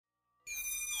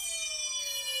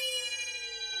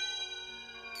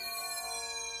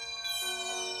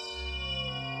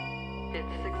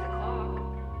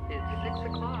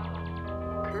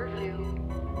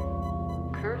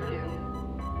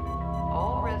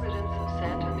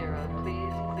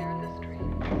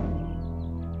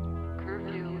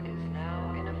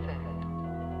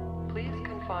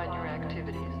confine your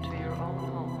activities to your own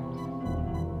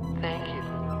homes. Thank you.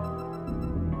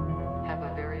 Have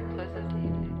a very pleasant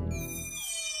evening.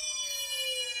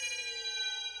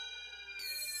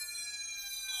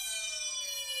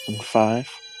 In 5,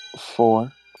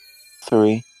 4,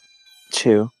 3,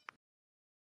 2.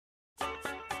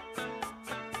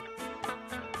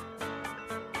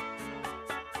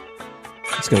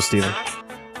 Let's go, Steven.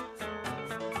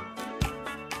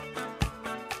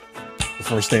 The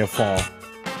first day of fall.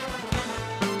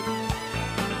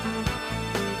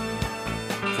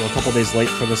 We're a couple days late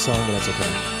for this song, but that's okay.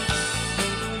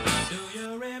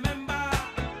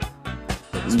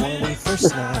 It was one of the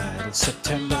first night of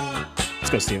September. Let's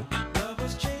go, Steven.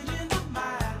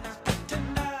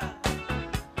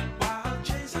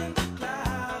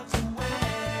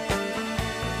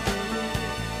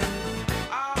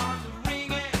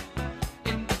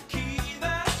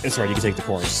 It's right, you can take the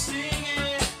chorus.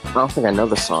 I don't think I know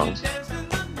the song.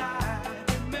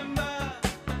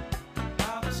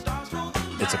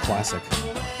 It's a classic.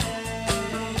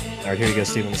 Alright, here you go,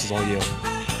 Steven. This is all you.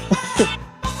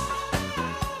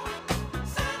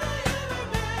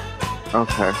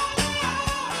 Okay.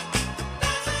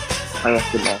 I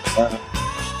recognize that.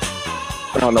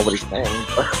 I don't know what he's saying.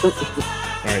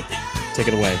 Alright, take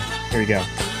it away. Here you go.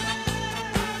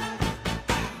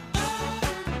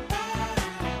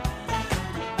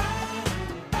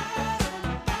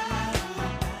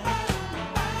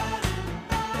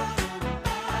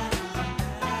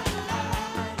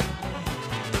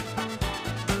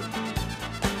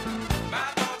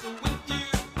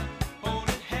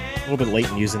 A little bit late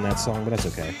in using that song, but that's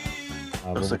okay.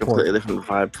 It's a completely different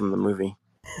vibe from the movie.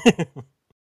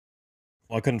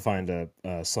 Well, I couldn't find a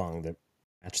song that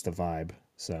matched the vibe,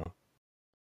 so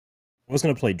I was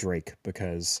going to play Drake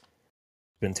because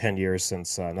it's been 10 years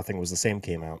since Nothing Was the Same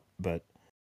came out, but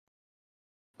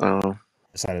Oh.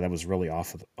 decided that was really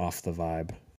off the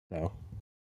vibe. So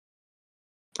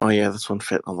Oh yeah, this one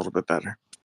fit a little bit better.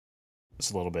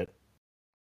 just a little bit.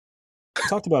 I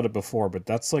talked about it before, but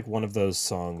that's like one of those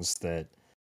songs that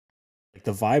like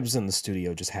the vibes in the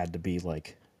studio just had to be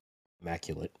like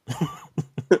immaculate.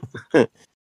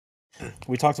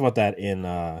 We talked about that in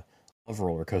Love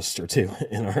Roller Coaster too,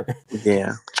 in our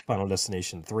Final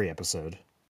Destination 3 episode.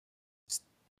 Just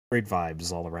great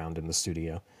vibes all around in the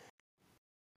studio.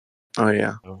 Oh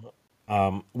yeah.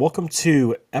 Welcome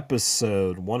to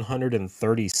episode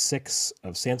 136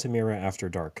 of Santa Mira After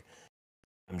Dark.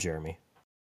 I'm Jeremy.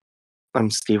 I'm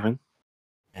Steven.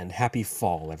 And happy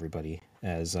fall, everybody.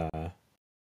 As of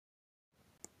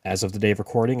the day of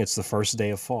recording, it's the first day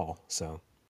of fall, so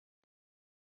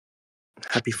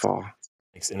happy fall.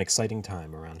 It's an exciting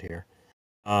time around here.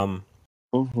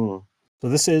 So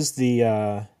this is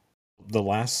the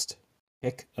last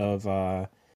pick of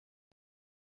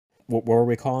what were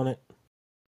we calling it?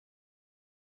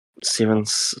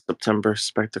 Steven's September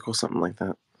Spectacle, something like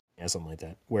that. Yeah, something like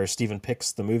that. Where Steven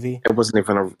picks the movie. It wasn't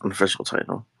even an official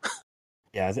title.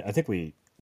 Yeah, I think we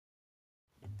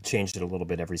changed it a little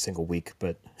bit every single week,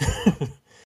 but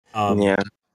yeah.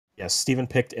 Yes, Steven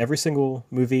picked every single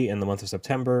movie in the month of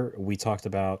September. We talked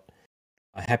about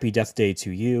A Happy Death Day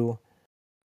to You,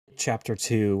 Chapter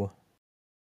 2,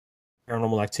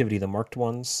 Paranormal Activity, The Marked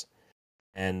Ones,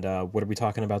 and what are we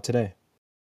talking about today?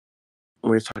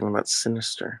 We're talking about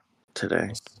Sinister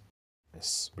today.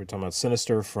 Yes, we're talking about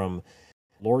Sinister from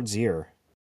Lord's Year,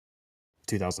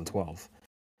 2012.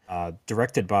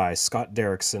 Directed by Scott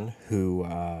Derrickson, who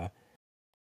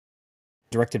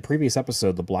directed previous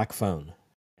episode, The Black Phone.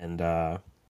 And I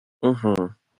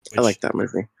like that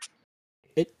movie.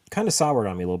 It kind of soured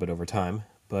on me a little bit over time,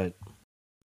 but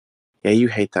yeah, you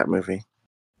hate that movie.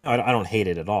 I don't hate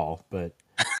it at all, but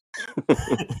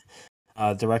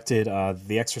directed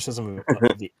The Exorcism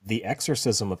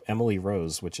of Emily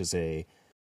Rose, which is a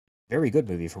very good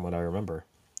movie from what I remember.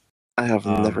 I have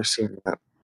never seen that.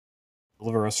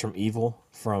 Deliver Us from Evil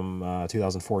from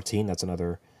 2014. That's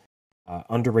another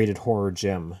underrated horror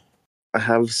gem. I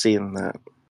have seen that.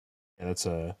 Yeah, it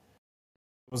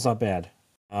was not bad.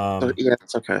 Yeah,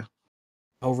 it's okay.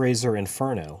 Hellraiser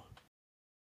Inferno.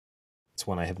 It's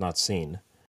one I have not seen.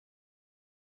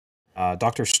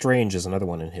 Doctor Strange is another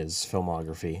one in his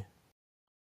filmography.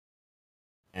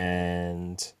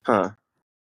 And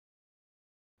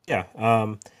yeah,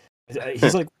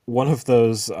 he's like one of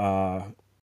those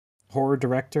horror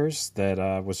directors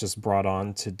that was just brought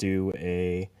on to do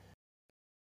a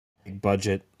big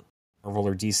budget Marvel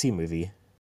or DC movie.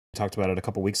 We talked about it a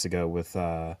couple weeks ago with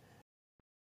Andy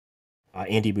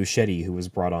Muschietti, who was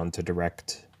brought on to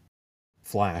direct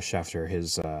Flash after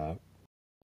his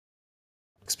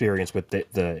experience with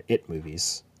the It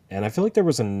movies. and I feel like there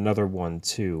was another one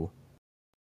too.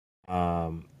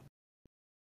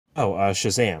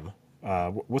 Shazam.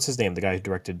 What's his name? The guy who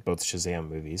directed both Shazam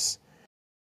movies.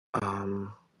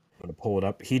 Um, I'm gonna pull it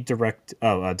up.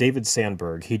 David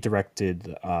Sandberg. He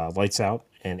directed Lights Out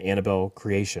and Annabelle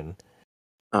Creation,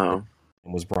 oh,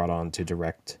 and was brought on to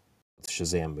direct the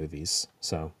Shazam movies.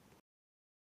 So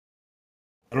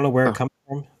I don't know where it oh, comes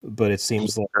from, but it he's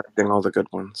seems like, directing all the good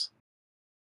ones.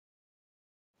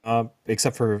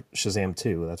 except for Shazam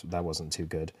 2, that wasn't too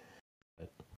good.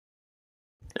 But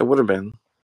It would have been.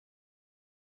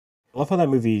 I love how that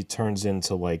movie turns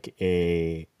into like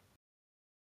a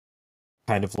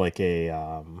kind of like a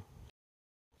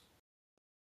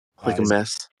Like a is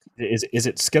mess. is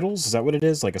it Skittles? Is that what it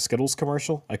is? Like a Skittles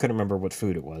commercial? I couldn't remember what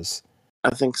food it was.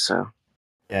 I think so.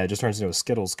 Yeah, it just turns into a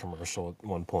Skittles commercial at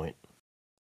one point.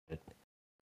 But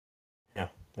yeah,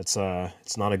 it's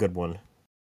not a good one.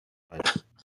 But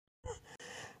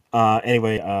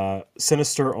anyway,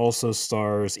 Sinister also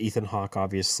stars Ethan Hawke,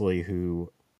 obviously,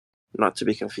 who Not to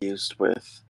be confused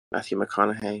with Matthew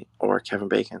McConaughey or Kevin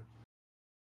Bacon.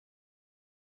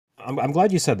 I'm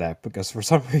glad you said that, because for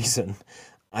some reason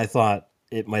I thought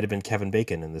it might have been Kevin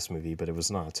Bacon in this movie, but it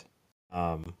was not.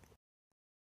 I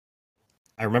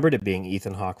remembered it being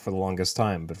Ethan Hawke for the longest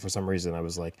time, but for some reason I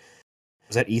was like,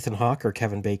 was that Ethan Hawke or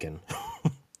Kevin Bacon?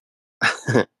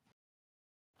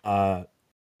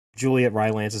 Juliet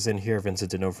Rylance is in here,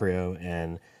 Vincent D'Onofrio,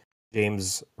 and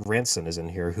James Ranson is in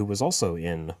here, who was also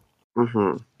in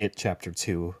It Chapter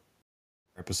 2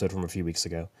 episode from a few weeks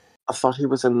ago. I thought he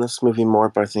was in this movie more,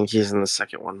 but I think he's in the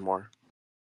second one more.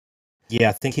 Yeah,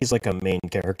 I think he's like a main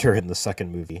character in the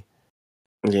second movie.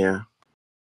 Yeah.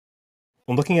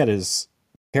 I'm looking at his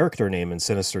character name in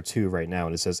Sinister 2 right now,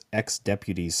 and it says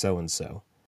ex-deputy so-and-so.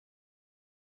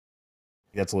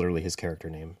 That's literally his character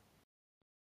name.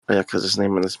 Oh, yeah, because his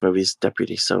name in this movie is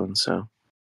Deputy So-and-so.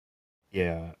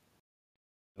 Yeah.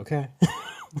 Okay.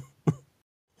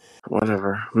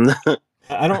 Whatever.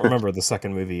 I don't remember the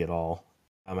second movie at all.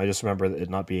 I just remember it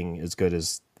not being as good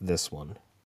as this one.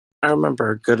 I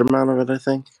remember a good amount of it, I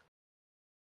think.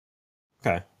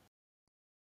 Okay.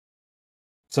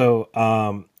 So,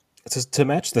 to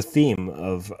match the theme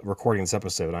of recording this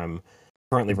episode, I'm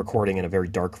currently recording in a very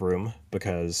dark room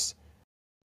because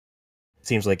it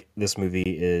seems like this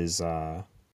movie is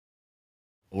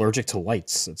allergic to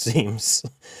lights, it seems.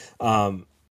 Well,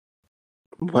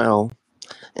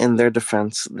 in their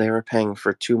defense, they were paying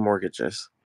for 2 mortgages,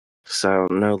 so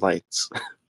no lights.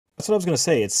 That's what I was going to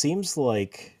say. It seems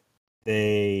like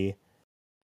they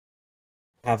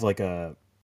have like a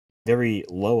very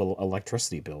low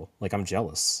electricity bill. Like, I'm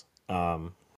jealous.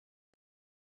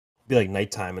 Be like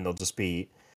nighttime and they'll just be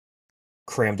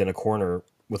crammed in a corner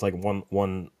with like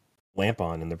one lamp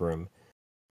on in the room.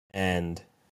 And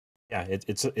yeah,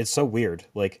 it's so weird.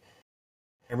 Like,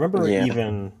 I remember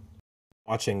even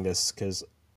watching this because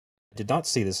I did not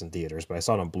see this in theaters, but I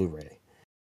saw it on Blu-ray.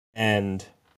 And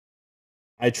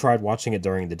I tried watching it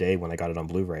during the day when I got it on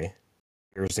Blu-ray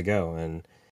years ago, and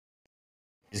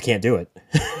you just can't do it.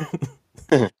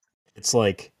 It's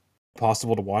like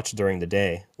possible to watch during the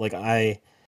day. Like, I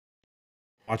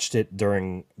watched it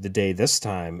during the day this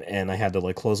time, and I had to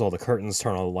like close all the curtains,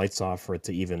 turn all the lights off for it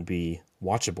to even be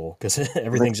watchable, because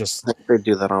everything's just... I think they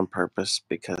do that on purpose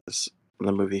because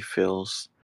the movie feels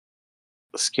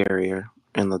scarier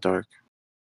in the dark.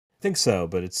 I think so,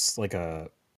 but it's like I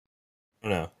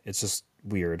don't know, it's just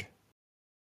weird.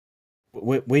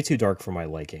 Way too dark for my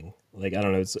liking. Like, I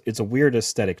don't know, it's a weird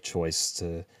aesthetic choice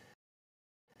to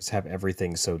just have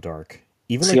everything so dark.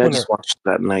 Even See, like I when just watched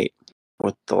that night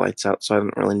with the lights out, so I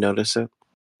didn't really notice it.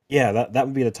 yeah, that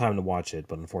would be the time to watch it,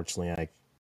 but unfortunately I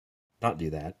not do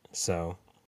that. So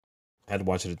I had to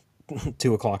watch it at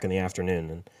 2 o'clock in the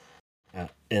afternoon, and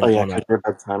Oh yeah, on because a... your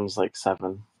bedtime's like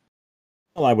 7.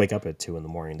 well, I wake up at 2 in the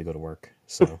morning to go to work.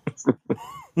 So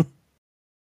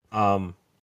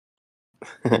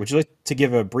would you like to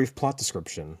give a brief plot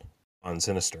description on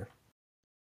Sinister?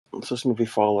 So this movie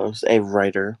follows a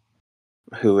writer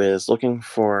who is looking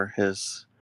for his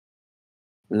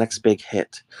next big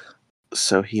hit.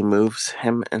 So he moves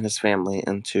him and his family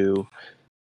into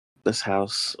this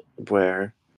house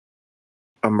where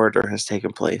a murder has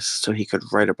taken place so he could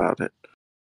write about it.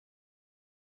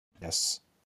 Yes.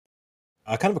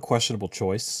 Kind of a questionable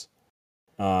choice.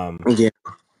 Yeah,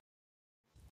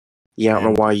 I don't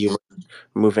know why you would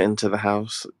move it into the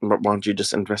house, but why don't you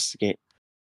just investigate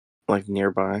like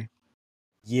nearby?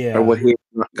 Yeah. Or would he have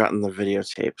not gotten the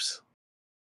videotapes?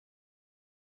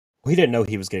 Well, he didn't know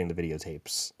he was getting the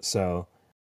videotapes, so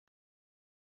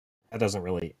that doesn't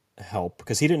really help,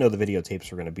 because he didn't know the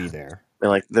videotapes were going to be there.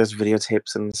 They're like, there's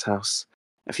videotapes in this house.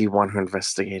 if you want to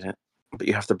investigate it, but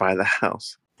you have to buy the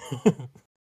house. You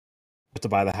have to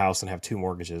buy the house and have 2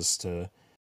 mortgages to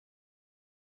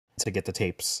get the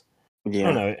tapes.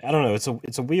 Yeah. I don't know.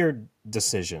 It's a weird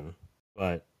decision,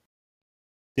 but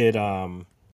did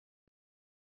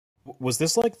was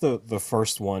this like the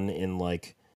first one in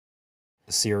like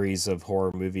a series of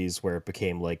horror movies where it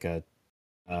became like a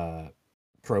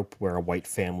trope where a white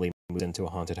family moves into a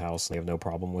haunted house and they have no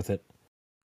problem with it,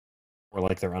 or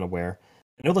like they're unaware?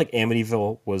 I know like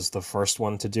Amityville was the first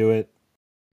one to do it,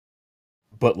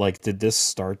 but like did this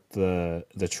start the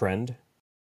trend?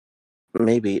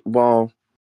 Maybe. Well,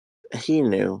 he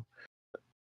knew.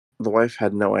 The wife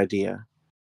had no idea.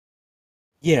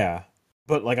 Yeah,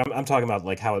 but like I'm talking about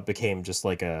like how it became just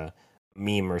like a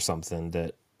meme or something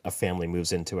that a family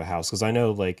moves into a house, because I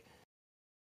know like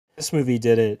this movie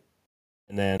did it,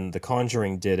 and then The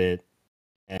Conjuring did it,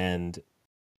 and it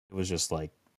was just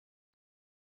like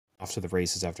off to the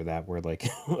races after that, where like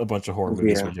a bunch of horror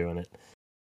movies were doing it.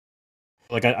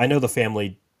 Like I know the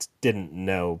family didn't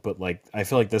know, but like I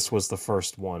feel like this was the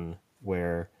first one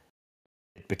where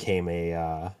it became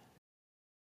a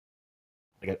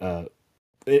like a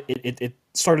it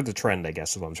started the trend, I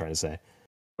guess is what I'm trying to say.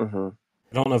 Mm-hmm.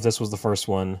 I don't know if this was the first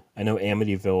one. I know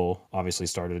Amityville obviously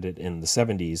started it in the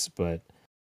 70s, but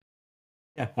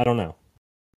yeah, I don't know.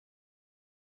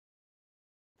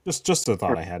 Just a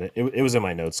thought I had. It was in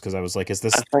my notes because I was like, is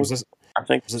this I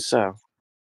think was it so.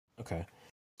 okay?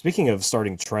 Speaking of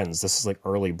starting trends, this is like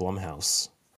early Blumhouse,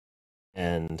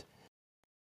 and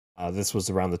this was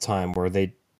around the time where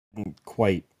they didn't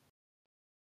quite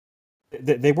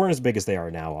they weren't as big as they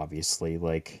are now. Obviously,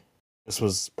 like this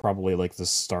was probably like the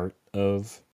start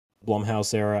of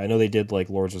Blumhouse era. I know they did like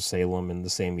Lords of Salem in the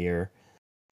same year.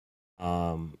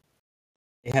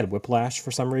 They had Whiplash for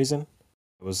some reason.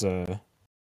 It was an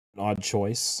odd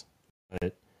choice,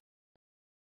 but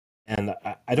and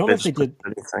I don't know if they did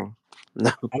anything.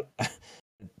 No. it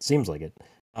seems like it.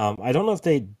 I don't know if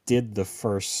they did the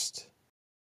first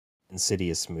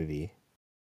Insidious movie.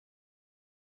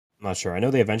 I'm not sure. I know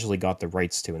they eventually got the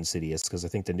rights to Insidious because I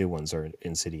think the new ones are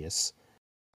Insidious.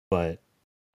 But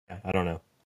yeah, I don't know.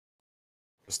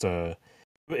 Just it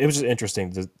was just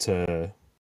interesting to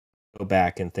go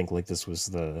back and think like this was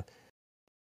the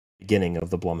beginning of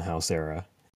the Blumhouse era,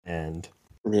 and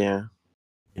Yeah.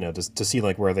 you know, to see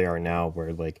like where they are now,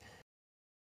 where like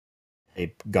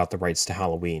they got the rights to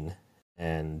Halloween,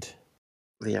 and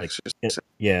The like Exorcist.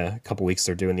 yeah, a couple weeks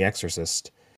they're doing The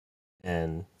Exorcist,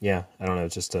 and yeah, I don't know,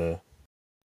 just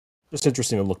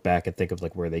interesting to look back and think of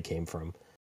like where they came from.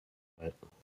 But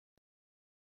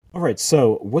all right,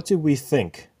 so what do we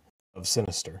think of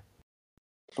Sinister?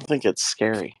 I think it's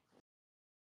scary.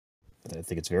 I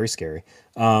think it's very scary.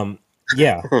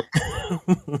 Yeah,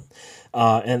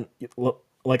 and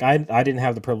like I didn't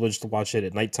have the privilege to watch it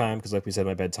at nighttime because, like we said,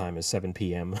 my bedtime is 7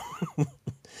 p.m.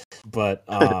 but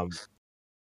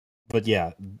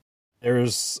yeah,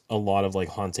 there's a lot of like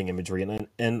haunting imagery,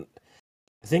 and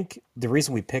I think the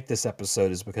reason we picked this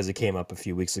episode is because it came up a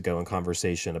few weeks ago in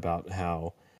conversation about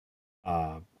how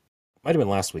might have been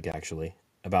last week actually,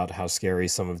 about how scary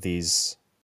some of these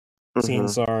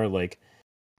scenes are. Like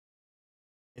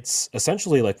it's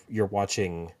essentially like you're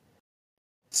watching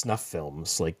snuff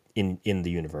films like in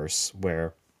the universe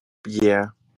where Yeah.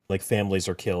 like families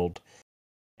are killed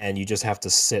and you just have to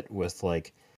sit with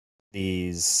like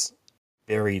these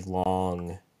very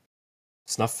long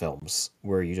snuff films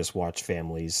where you just watch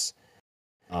families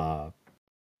Die.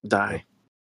 you know,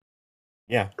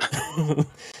 yeah.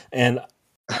 And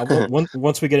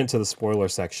once we get into the spoiler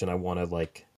section, I want to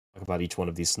like talk about each one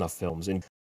of these snuff films, and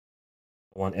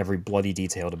I want every bloody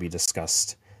detail to be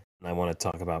discussed, and I want to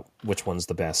talk about which one's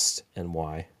the best and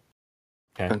why.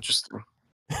 Okay. Interesting.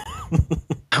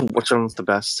 Which one's the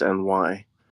best and why?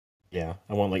 Yeah,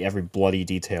 I want like every bloody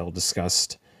detail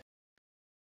discussed,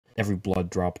 every blood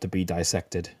drop to be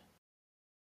dissected,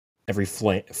 every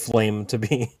flame to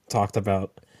be talked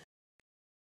about.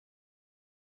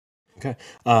 Okay.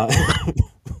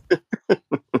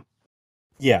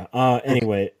 Yeah.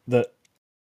 Anyway,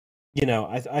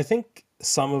 I think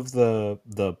some of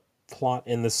the plot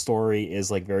in this story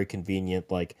is like very convenient.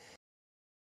 Like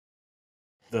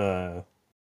the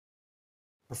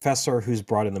professor who's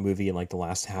brought in the movie in like the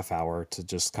last half hour to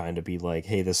just kind of be like,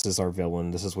 "Hey, this is our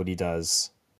villain. This is what he does.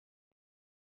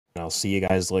 And I'll see you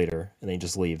guys later," and then he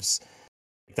just leaves.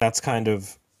 That's kind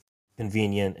of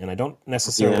convenient, and I don't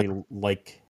necessarily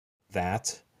like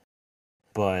that.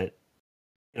 But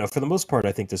for the most part,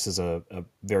 I think this is a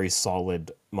very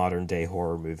solid modern day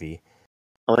horror movie.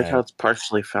 I like how it's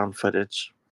partially found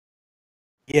footage.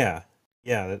 Yeah,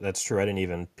 that's true. I didn't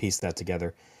even piece that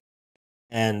together.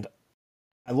 And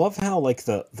I love how like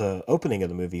the opening of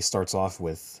the movie starts off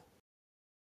with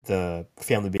the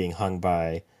family being hung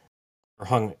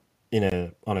on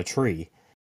a tree,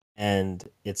 and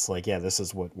it's like, yeah, this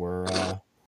is what we're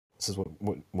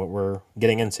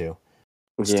getting into.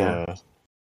 Just Yeah.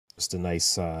 a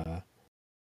nice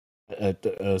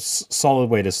solid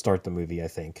way to start the movie, I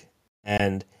think.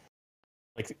 And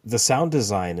like the sound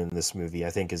design in this movie, I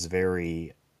think is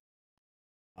very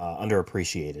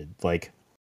underappreciated. Like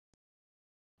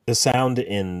the sound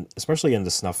especially in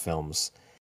the snuff films,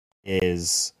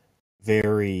 is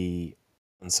very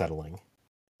unsettling,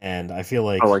 and I feel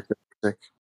I like like the music.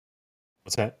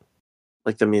 what's that?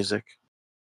 Like the music.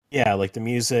 Yeah, like the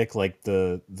music, like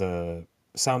the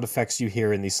sound effects you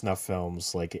hear in these snuff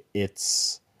films, like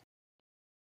it's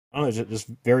I don't know, just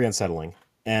very unsettling.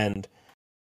 And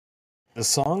the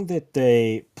song that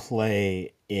they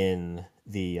play in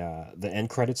the end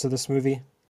credits of this movie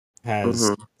has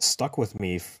Hmm. stuck with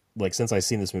me like since I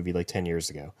seen this movie like 10 years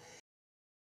ago.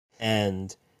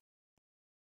 And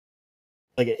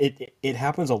like it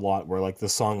happens a lot where like the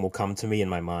song will come to me in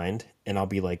my mind and I'll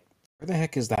be like, where the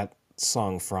heck is that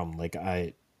song from? Like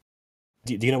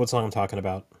do you know what song I'm talking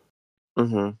about?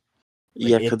 Hmm. Like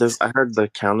Yeah, because I heard the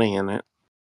counting in it.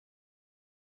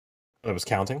 I was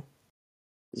counting.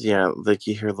 Yeah, like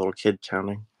you hear a little kid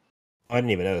counting. I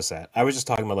didn't even notice that. I was just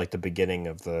talking about like the beginning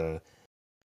of the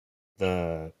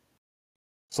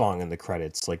song and the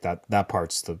credits. Like that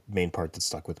part's the main part that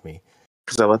stuck with me.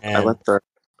 Because I And let the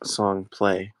song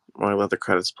play, or I let the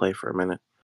credits play for a minute.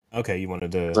 okay, you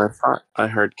wanted to. Because I thought I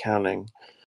heard counting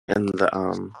in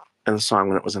the song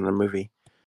when it was in the movie.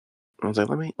 I was like,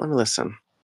 let me listen.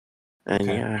 And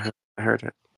Okay. yeah, I heard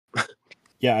it.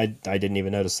 Yeah, I didn't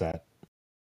even notice that.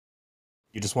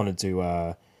 You just wanted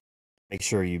to make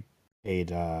sure you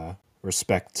paid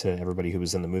respect to everybody who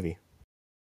was in the movie.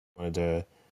 Wanted to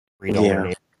read all their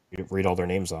Yeah, names, read all their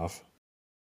names off.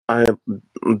 I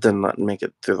did not make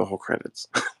it through the whole credits.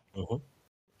 Hmm.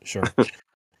 Sure.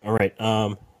 All right.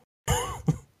 Um,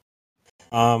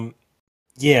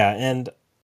 yeah, and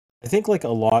I think like a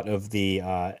lot of the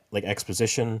like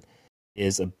exposition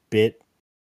is a bit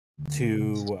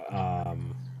too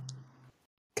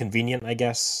convenient, I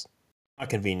guess. Not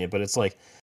convenient, but it's like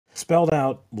spelled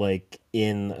out like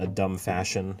in a dumb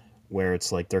fashion where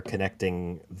it's like they're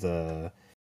connecting the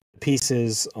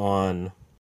pieces on,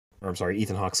 or I'm sorry,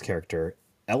 Ethan Hawke's character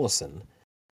Ellison,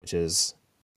 which is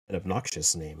an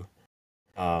obnoxious name.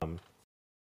 Um,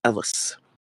 Ellis.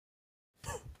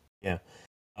 yeah.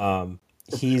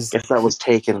 He's Guess that was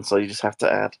taken, so you just have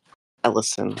to add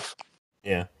Ellison.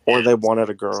 yeah. Or they wanted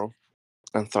a girl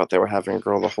and thought they were having a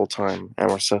girl the whole time and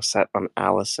were so set on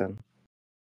Allison,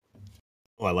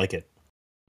 Oh, I like it.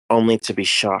 only to be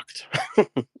shocked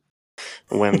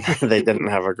when they didn't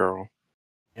have a girl.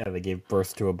 Yeah, they gave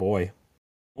birth to a boy.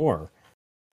 Or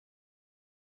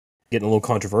getting a little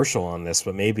controversial on this,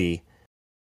 but maybe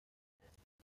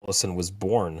Ellison was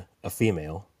born a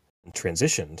female and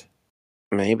transitioned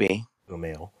Maybe. to a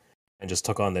male and just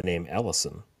took on the name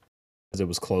Ellison because it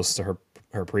was close to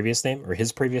her previous name, or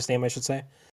his previous name, I should say.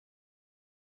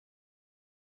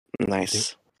 I think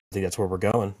Nice. I think that's where we're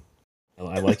going.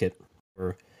 I like it.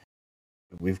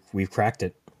 We've cracked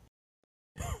it.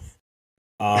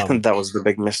 That was the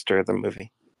big mystery of the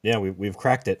movie. Yeah, we've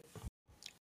cracked it.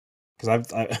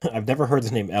 Because I've never heard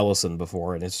the name Ellison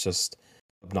before, and it's just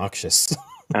obnoxious.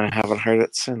 And I haven't heard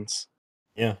it since.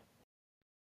 Yeah,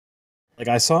 like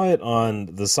I saw it on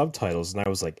the subtitles, and I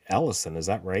was like, Ellison, is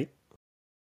that right?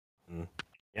 And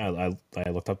yeah, I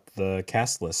looked up the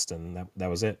cast list, and that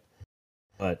was it.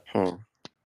 But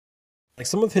like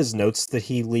some of his notes that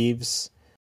he leaves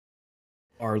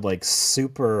are like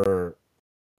super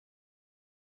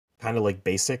kind of like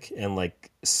basic and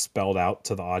like spelled out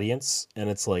to the audience, and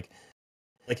it's like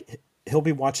he'll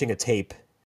be watching a tape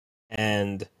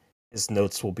and his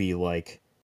notes will be like,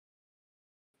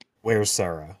 where's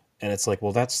Sarah? And it's like,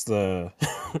 well, that's the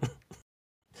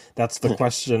that's the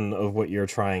question of what you're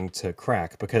trying to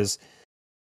crack, because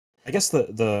I guess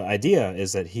the idea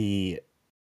is that he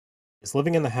is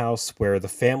living in the house where the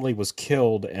family was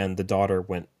killed and the daughter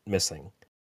went missing,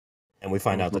 and we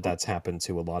find out that that's happened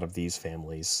to a lot of these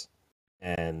families,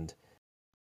 and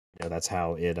that's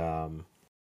how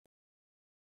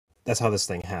that's how this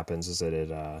thing happens, is that it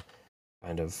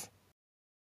kind of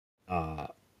uh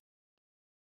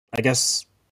I guess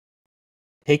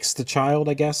takes the child,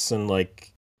 I guess, and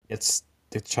like gets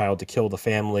the child to kill the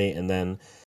family, and then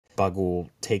Bagul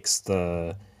takes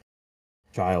the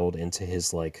child into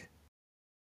his like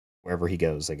wherever he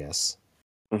goes, I guess.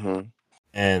 Mm-hmm.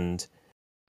 And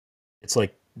it's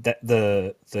like that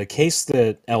the case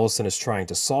that Ellison is trying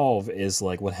to solve is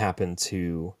like what happened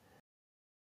to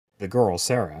the girl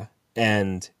Sarah,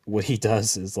 and what he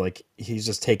does is like he's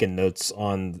just taking notes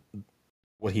on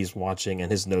what he's watching,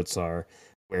 and his notes are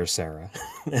 "Where's Sarah?"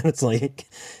 and it's like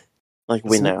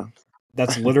we know.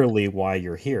 That's literally why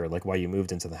you're here, like why you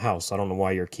moved into the house. I don't know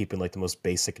why you're keeping like the most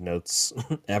basic notes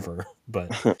ever,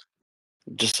 but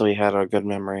just so he had a good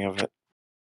memory of it.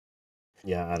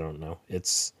 Yeah, I don't know. It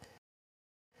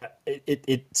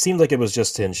seemed like it was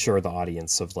just to ensure the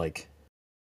audience of like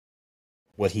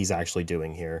what he's actually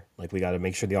doing here. Like we got to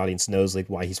make sure the audience knows like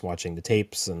why he's watching the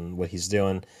tapes and what he's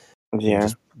doing. Yeah.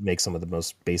 Just make some of the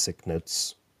most basic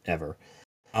notes ever.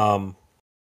 How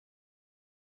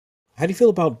do you feel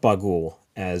about Bagul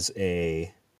as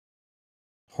a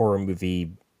horror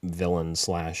movie villain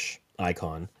 /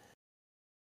 icon?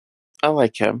 I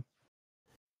like him.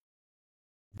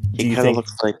 Do He you kind of think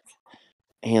looks like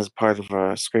he is part of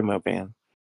a screamo band.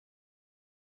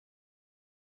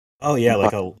 Oh yeah,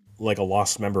 But, like a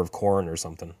lost member of Korn or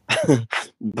something.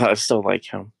 but I still like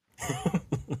him,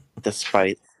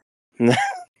 despite.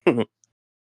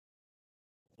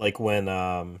 Like when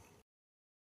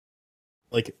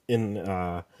like in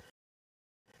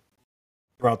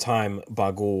throughout time,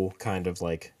 Bagul kind of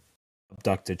like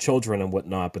abducted children and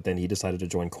whatnot, but then he decided to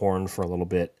join Korn for a little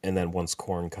bit, and then once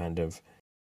Korn kind of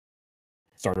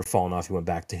started falling off, he went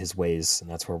back to his ways, and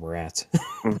that's where we're at.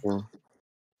 Mm-hmm.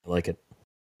 I like it.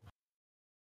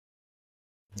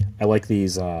 I like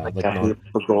these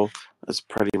Bagul is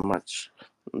pretty much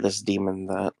this demon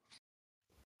that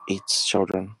eats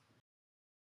children.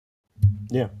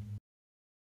 Yeah.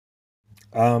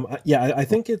 I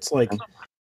think it's like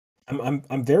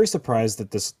I'm very surprised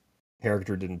that this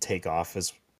character didn't take off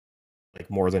as like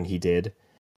more than he did,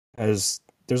 as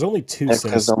there's only 2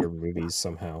 Sinister movies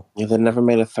somehow. Yeah, they never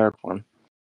made a third one.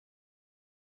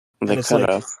 They could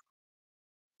have.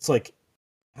 It's like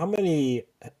how many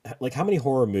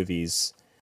horror movies,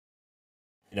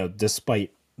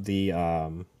 despite the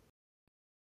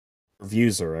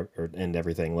reviews and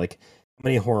everything, like how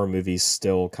many horror movies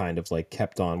still kind of like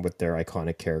kept on with their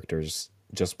iconic characters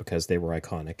just because they were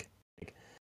iconic.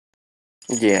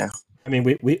 Yeah. I mean,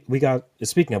 we got,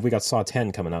 speaking of, we got Saw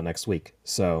 10 coming out next week,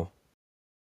 so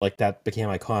like that became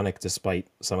iconic despite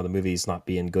some of the movies not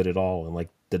being good at all and like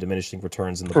the diminishing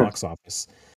returns in the box office.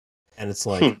 And it's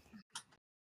like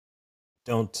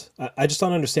I just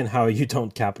don't understand how you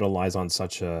don't capitalize on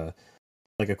such a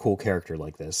cool character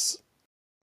like this.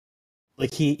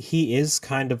 Like he is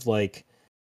kind of like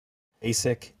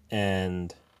basic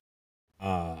and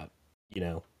not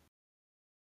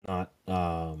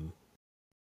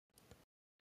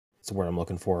it's the word I'm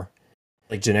looking for.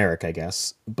 Like generic, I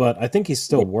guess. But I think he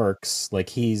still works. Like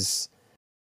he's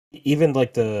even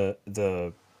like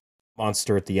the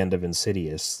monster at the end of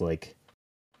Insidious, like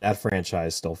that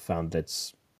franchise still found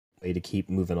its way to keep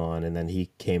moving on, and then he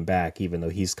came back even though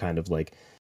he's kind of like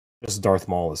just Darth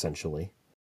Maul essentially.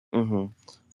 Mm-hmm.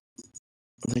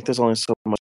 I think there's only so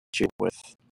much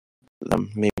with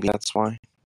them. Maybe that's why.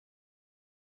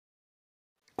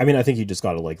 I mean, I think you just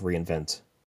got to like reinvent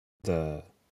the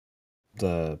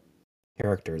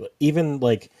character, even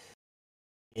like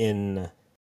in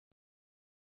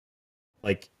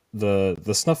like the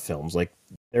snuff films. Like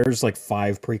there's like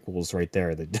 5 prequels right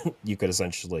there that you could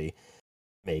essentially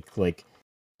make. Like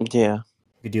yeah,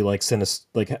 you could do like Sinister,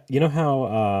 like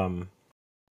how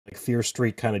like Fear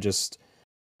Street kind of just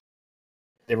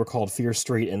they were called Fear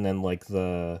Street, and then like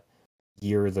the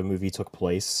year the movie took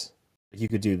place, you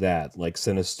could do that, like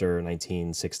Sinister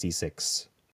 1966,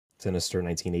 Sinister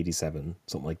 1987,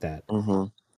 something like that. Mm-hmm.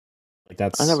 Like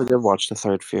that's I never did watch the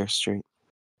third Fear Street.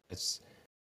 It's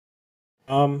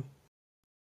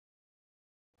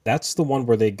that's the one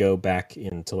where they go back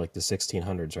into like the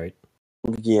 1600s, right?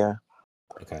 Yeah.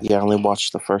 Okay. Yeah, I only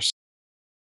watched the first.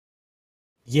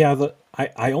 Yeah,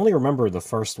 I only remember the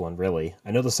first one, really.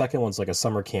 I know the second one's like a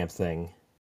summer camp thing.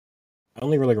 I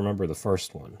only really remember the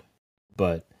first one.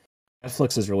 But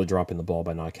Netflix is really dropping the ball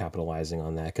by not capitalizing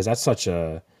on that, because that's such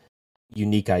a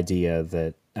unique idea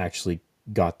that actually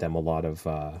got them a lot of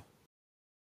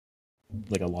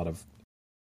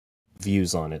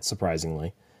views on it,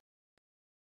 surprisingly.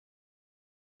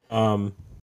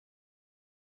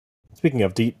 Speaking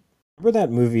of, remember that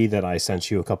movie that I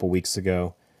sent you a couple weeks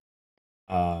ago?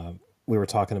 We were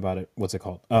talking about it. What's it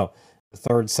called? Oh, The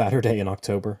Third Saturday in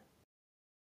October.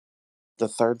 The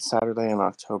third Saturday in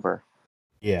October.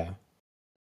 Yeah.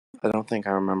 I don't think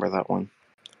I remember that one.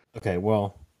 Okay,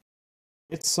 well,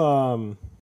 it's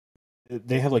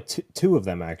they have like two of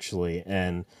them actually,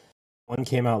 and one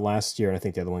came out last year, and I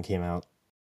think the other one came out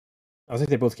I think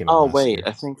they both came out Oh last wait, year.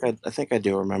 I think I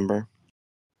do remember.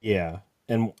 Yeah,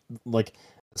 and like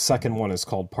the second one is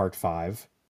called Part Five.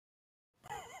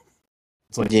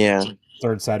 It's like Yeah.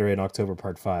 third Saturday in October,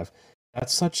 Part Five.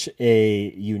 That's such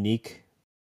a unique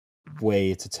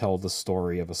way to tell the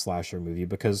story of a slasher movie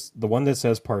because the one that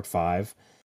says Part Five,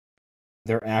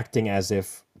 they're acting as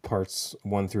if parts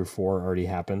 1 through 4 already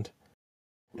happened,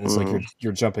 and it's like Mm.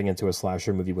 you're jumping into a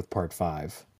slasher movie with Part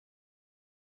Five,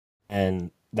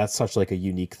 and that's such like a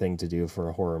unique thing to do for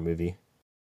a horror movie.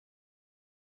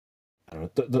 I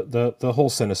don't know. The whole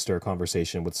Sinister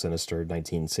conversation with Sinister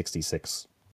 1966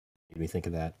 made me think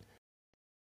of that.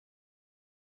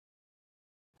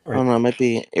 All I right. don't know. I might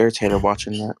be irritated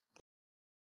watching that.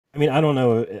 I mean, I don't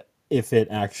know if it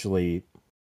actually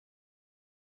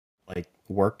like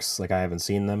works. Like I haven't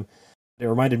seen them. It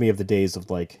reminded me of the days of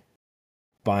like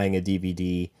buying a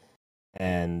DVD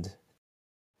and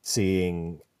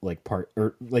seeing like part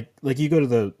or like you go to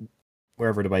the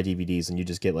wherever to buy DVDs and you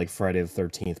just get like Friday the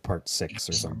 13th Part 6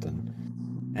 or something.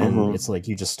 And Hmm. it's like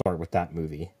you just start with that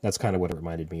movie. That's kind of what it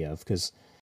reminded me of because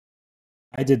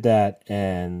I did that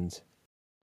and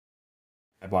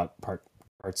I bought part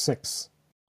 6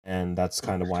 and that's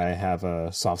kind of why I have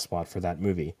a soft spot for that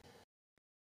movie.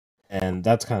 And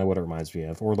that's kind of what it reminds me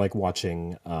of. Or like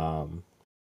watching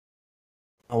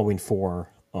Halloween 4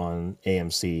 on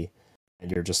AMC and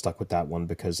you're just stuck with that one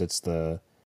because it's the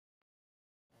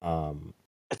um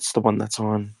It's the one that's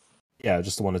on. yeah,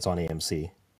 just the one that's on AMC.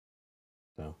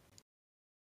 So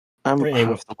I'm I anyway,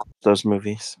 have to watch those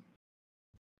movies.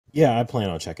 yeah, I plan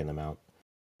on checking them out.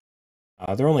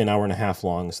 They're only an hour and a half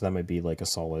long, so that might be like a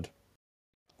solid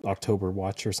October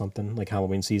watch or something, like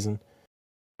Halloween season.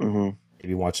 Hmm.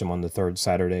 Maybe watch them on the third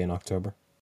Saturday in October.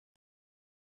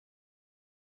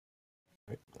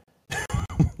 Right.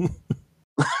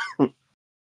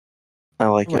 I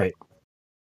like All it. right.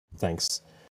 Thanks.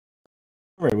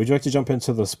 All right. Would you like to jump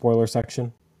into the spoiler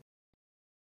section?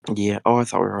 Yeah. Oh, I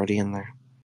thought we were already in there.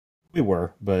 We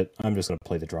were, but I'm just going to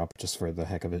play the drop just for the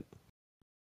heck of it.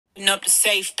 Up the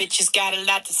safe, bitches got a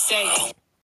lot to say.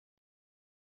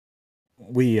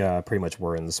 We pretty much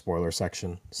were in the spoiler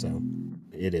section, so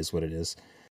it is what it is.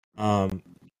 All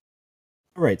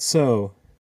right. So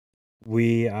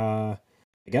we, I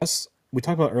guess we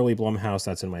talked about early Blumhouse.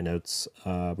 That's in my notes.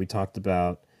 We talked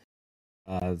about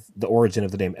the origin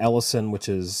of the name Ellison, which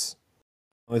is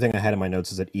the only thing I had in my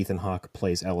notes is that Ethan Hawke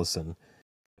plays Ellison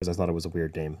because I thought it was a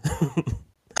weird name.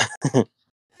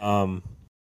 um,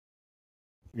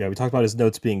 yeah, we talked about his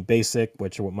notes being basic,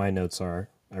 which are what my notes are,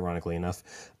 ironically enough.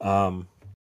 So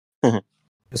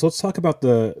let's talk about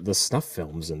the snuff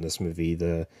films in this movie,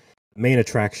 the main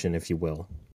attraction, if you will.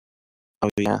 Oh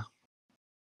yeah.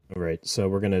 All right, so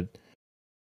we're gonna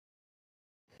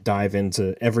dive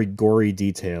into every gory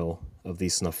detail of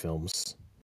these snuff films.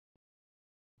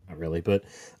 Not really, but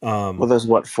Well, there's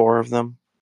what, 4 of them?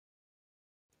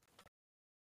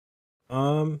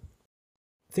 I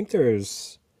think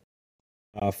there's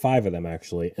 5 of them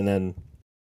actually, and then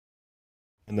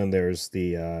there's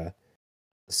the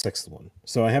sixth one.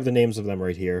 So I have the names of them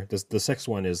right here. The sixth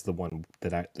one is the one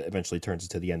that eventually turns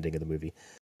into the ending of the movie.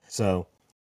 So,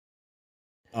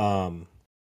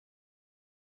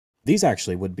 these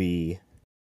actually would be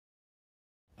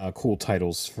cool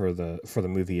titles for the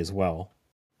movie as well,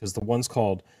 because the one's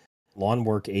called Lawn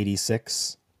Work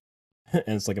 86, and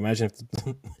it's like imagine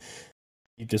if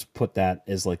you just put that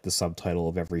as like the subtitle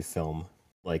of every film,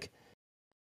 like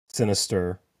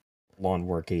Sinister, Lawn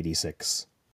Work 86.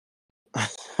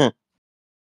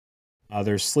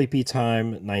 There's Sleepy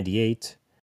Time 98,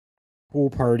 Pool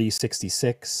Party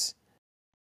 66,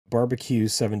 Barbecue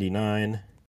 79,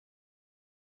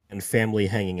 and Family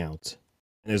Hanging Out.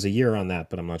 And there's a year on that,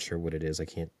 but I'm not sure what it is. I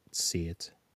can't see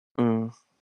it. Mm.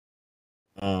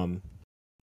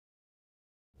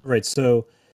 Right, so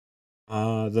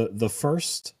the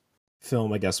first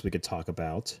film I guess we could talk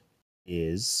about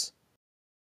is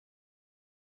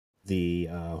the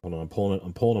hold on, I'm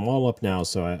pulling them all up now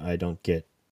so I don't get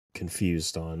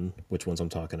confused on which ones I'm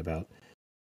talking about.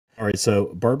 All right,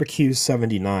 so Barbecue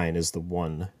 79 is the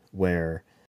one where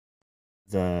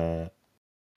I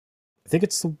think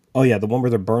it's the one where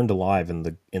they're burned alive in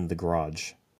the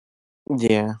garage.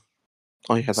 Yeah.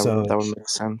 Oh yeah, So that would make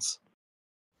sense.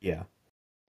 yeah,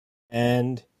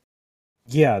 and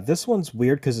yeah, this one's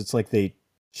weird because it's like they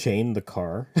chain the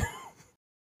car.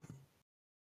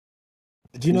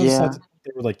 Did you notice Yeah. that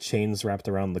there were like chains wrapped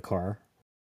around the car?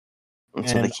 And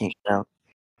so they And can't get out.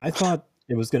 I thought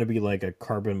it was going to be like a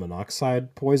carbon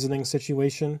monoxide poisoning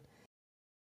situation,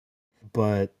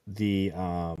 but they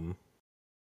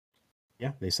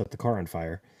set the car on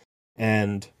fire.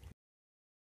 And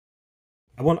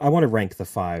I want to rank the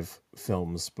 5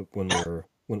 films, but when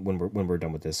we're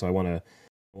done with this, so I want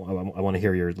to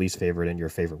hear your least favorite and your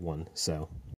favorite one. So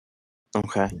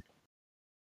Okay.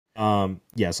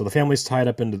 yeah, so the family's tied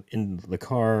up in the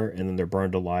car, and then they're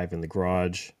burned alive in the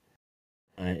garage,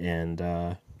 and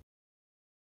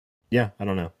yeah, I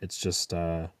don't know. It's just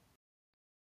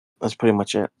That's pretty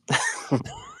much it.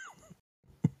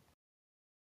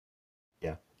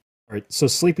 yeah. All right, so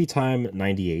Sleepy Time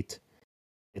 98.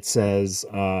 It says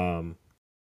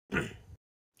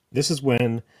this is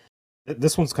when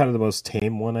this one's kind of the most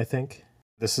tame one, I think.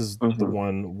 This is the Hmm.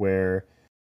 one where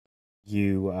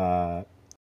you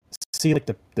see like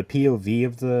the POV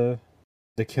of the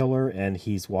killer, and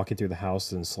he's walking through the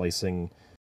house and slicing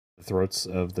the throats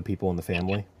of the people in the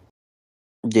family.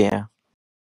 Yeah.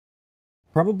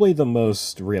 Probably the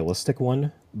most realistic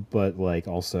one, but like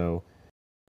also,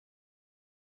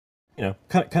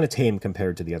 kind of tame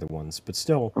compared to the other ones, but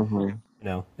still, Hmm.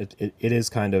 it is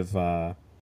kind of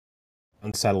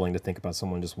unsettling to think about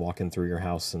someone just walking through your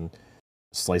house and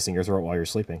slicing your throat while you're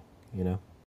sleeping. You know, no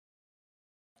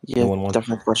Yeah, one wants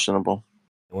definitely questionable.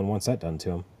 no one wants that done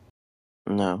to him.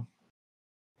 No. All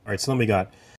right, so then we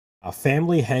got a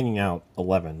family hanging out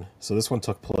 11. So this one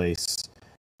took place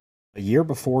a year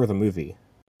before the movie.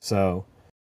 So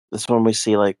This one we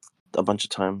see like a bunch of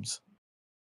times.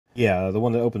 yeah, the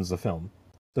one that opens the film.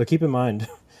 So keep in mind,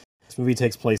 this movie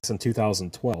takes place in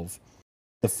 2012.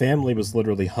 The family was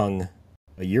literally hung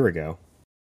a year ago,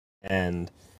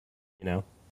 and you know,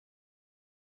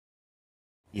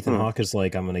 Ethan Hmm. Hawke is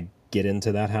like, I'm gonna get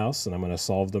into that house and I'm gonna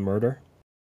solve the murder.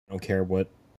 I don't care what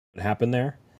happened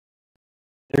there.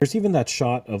 There's even that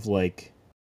shot of like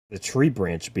the tree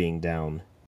branch being down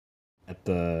at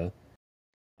the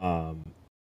um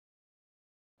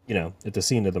at the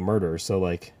scene of the murder. So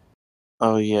like,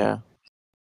 Oh yeah.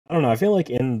 I don't know. I feel like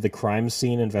in the crime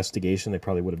scene investigation, they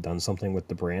probably would have done something with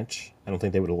the branch. I don't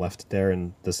think they would have left it there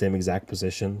in the same exact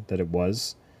position that it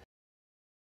was.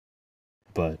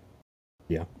 But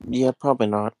yeah, Yeah, probably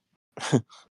not.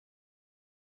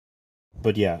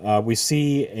 we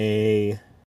see a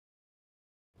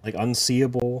like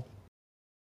unseeable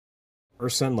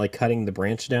person like cutting the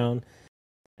branch down,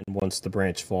 and once the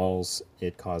branch falls,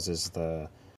 it causes the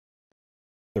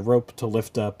rope to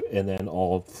lift up, and then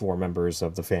all 4 members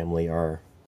of the family are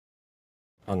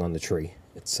hung on the tree.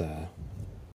 It's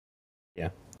yeah,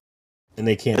 and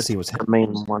they can't It's see the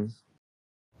main one.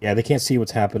 they can't see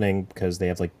what's happening because they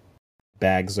have like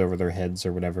bags over their heads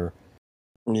or whatever.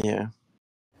 Yeah.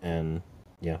 And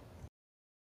yeah.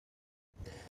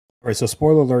 All right, so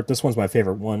spoiler alert, this one's my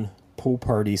favorite one. Pool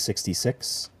Party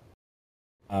 66.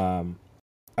 Um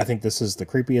I think this is the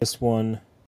creepiest one.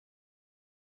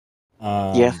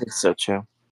 Yeah, I Um think so too.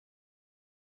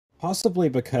 Possibly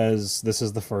because this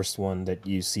is the first one that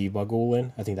you see Bagul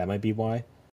in. I think that might be why.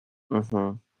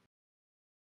 Hmm.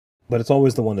 But it's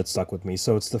always the one that stuck with me.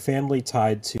 So it's the family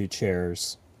tied to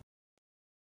chairs,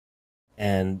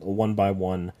 and one by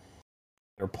one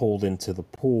they're pulled into the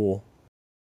pool,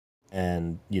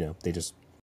 and they just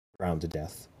drown to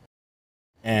death.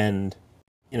 And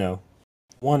you know,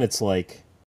 one, it's like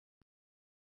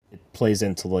it plays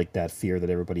into like that fear that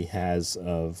everybody has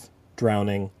of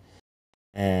drowning,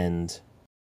 and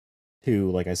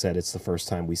two, like I said, it's the first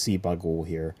time we see Bagul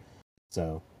here,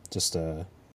 so just I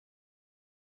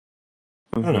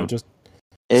don't know, Hmm. just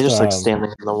It's just just like standing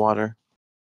in the water.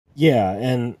 yeah,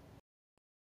 and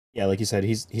yeah, like you said,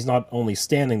 he's not only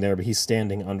standing there, but he's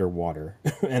standing underwater,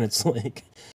 and it's like,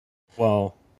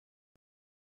 well,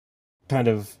 kind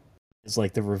of is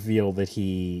like the reveal that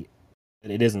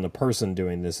it isn't a person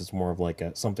doing this; it's more of like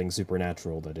something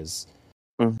supernatural that is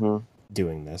Hmm.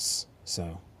 doing this.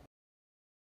 So,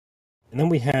 and then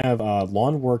we have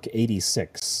Lawn Work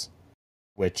 86,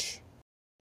 which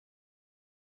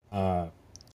uh,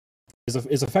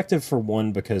 is effective for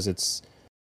one because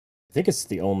I think it's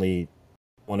the only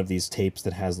one of these tapes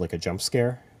that has like a jump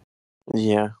scare,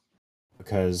 Yeah.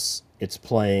 because it's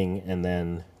playing and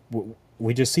then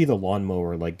we just see the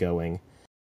lawnmower like going,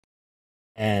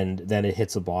 and then it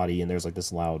hits a body and there's like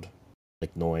this loud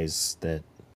like noise that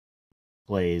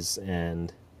plays,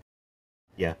 and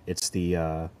yeah, it's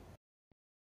the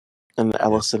And yeah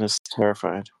Ellison is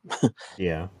terrified.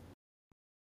 yeah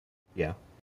yeah.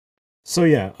 So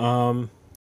yeah, I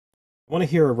want to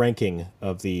hear a ranking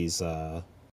of these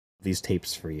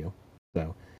tapes for you.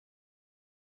 So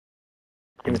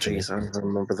Oh give it to me. jeez, I don't even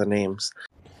remember the names.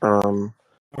 All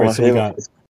right, My so we favorite got is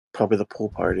probably the pool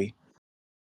party.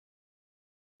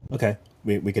 okay.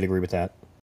 We could agree with that.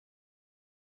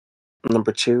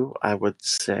 Number two, I would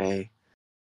say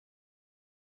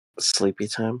Sleepy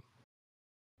Time.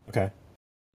 Okay.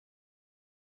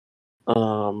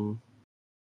 Number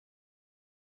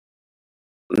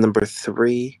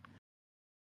 3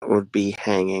 would be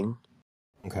hanging.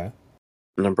 Okay.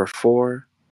 Number 4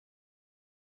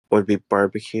 would be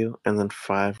barbecue, and then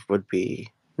 5 would be...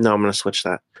 No, I'm going to switch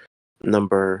that.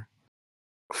 Number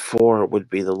 4 would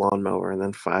be the lawnmower, and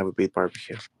then 5 would be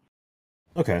barbecue.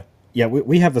 Okay. Yeah,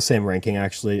 we have the same ranking,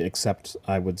 actually, except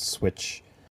I would switch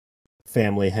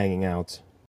family hanging out.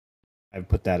 I'd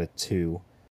put that at 2.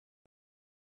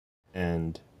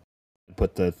 And I'd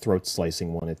put the throat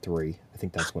slicing one at 3. I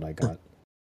think that's what I got.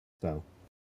 So,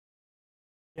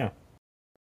 yeah.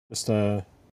 Just, I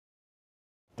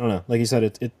don't know. Like you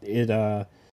said, it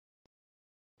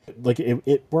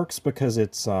works because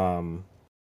it's,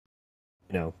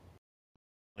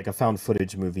 like a found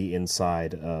footage movie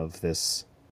inside of this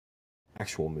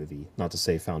actual movie. Not to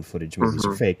say found footage movies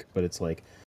are fake, but it's like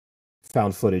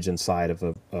found footage inside of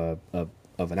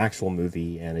of an actual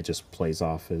movie, and it just plays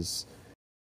off as,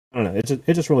 I don't know. It's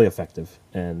just really effective,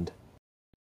 and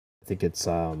I think it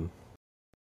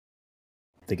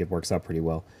works out pretty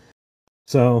well.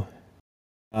 So,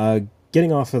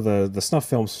 getting off of the snuff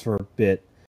films for a bit,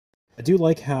 I do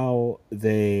like how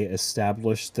they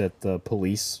established that the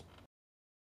police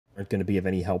aren't going to be of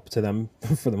any help to them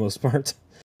for the most part,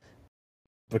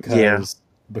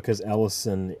 because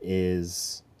Ellison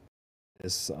is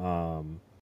this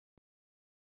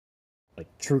like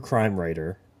true crime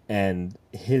writer, and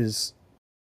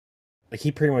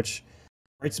he pretty much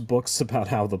writes books about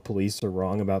how the police are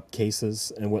wrong about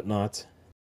cases and whatnot.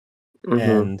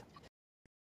 And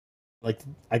like,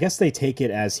 I guess they take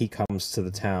it as he comes to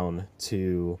the town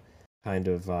to kind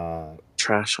of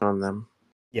trash on them.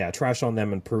 Yeah, trash on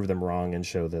them and prove them wrong and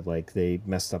show that like they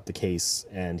messed up the case,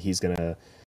 and he's gonna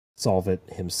solve it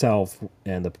himself,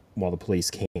 and while the police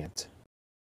can't.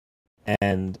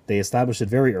 And they establish it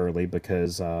very early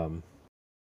because the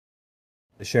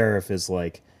sheriff is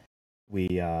like, we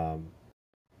know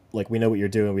what you're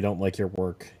doing. We don't like your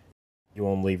work. You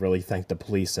only really thank the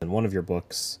police in one of your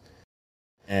books,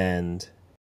 and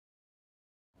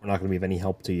we're not going to be of any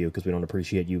help to you because we don't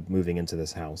appreciate you moving into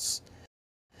this house.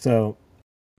 So,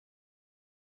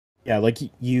 yeah, like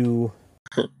you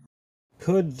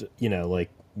could, like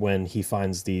when he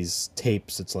finds these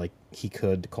tapes, it's like he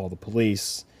could call the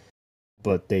police,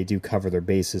 but they do cover their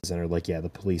bases and are like, yeah, the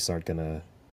police aren't going to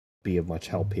be of much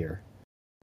help here.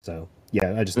 So,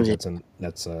 yeah, I just think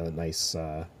that's a nice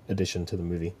addition to the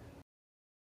movie.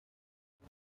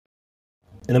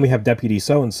 And then we have Deputy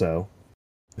So-and-so,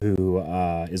 who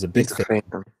is a big fan.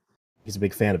 He's a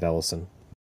big fan of Ellison.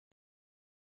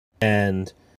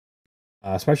 And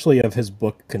especially of his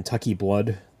book, Kentucky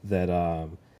Blood, that,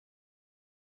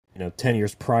 10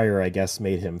 years prior, I guess,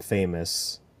 made him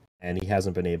famous. And he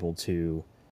hasn't been able to,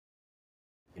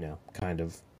 kind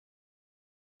of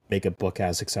make a book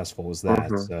as successful as that.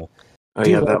 So,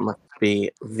 that must be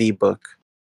the book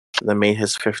that made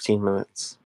his 15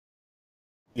 minutes.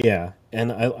 Yeah,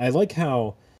 and I like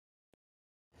how,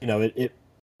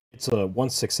 it's a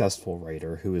once successful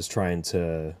writer who is trying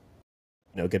to,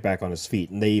 get back on his feet,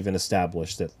 and they even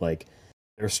established that like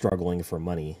they're struggling for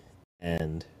money,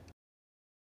 and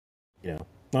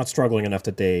not struggling enough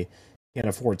that they can't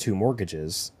afford 2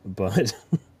 mortgages, but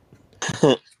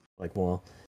like, well,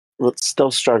 it's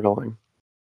still struggling.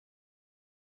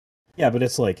 Yeah, but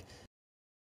it's like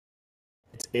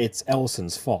it's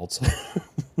Ellison's fault.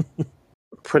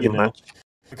 Pretty much.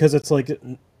 Because it's like,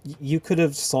 you could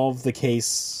have solved the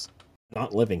case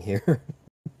not living here.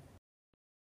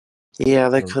 Yeah,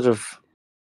 they could have.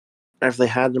 If they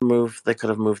had to move, they could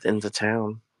have moved into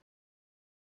town.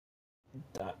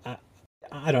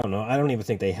 I don't know. I don't even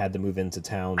think they had to move into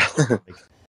town.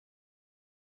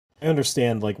 I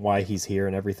understand like why he's here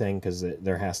and everything, because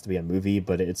there has to be a movie,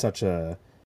 but it's such a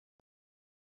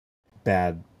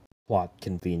bad plot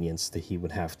convenience that he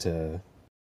would have to,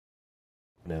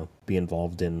 be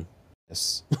involved in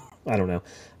this. I don't know.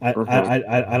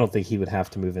 I don't think he would have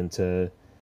to move into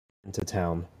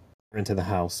town or into the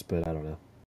house, but I don't know.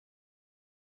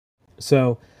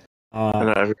 So, I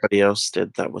know everybody else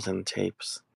did that within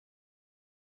tapes.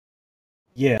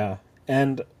 Yeah,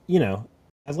 and I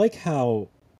like how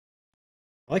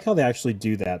they actually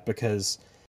do that, because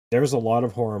there's a lot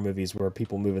of horror movies where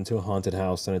people move into a haunted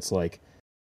house and it's like,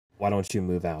 why don't you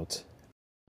move out?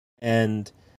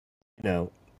 And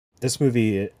this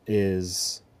movie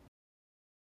is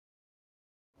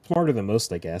smarter than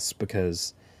most, I guess,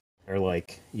 because they're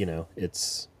like,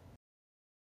 it's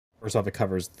first off, it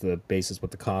covers the bases with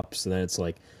the cops, and then it's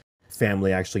like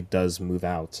family actually does move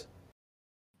out.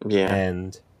 Yeah.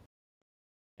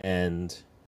 And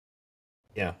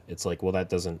yeah, it's like, well, that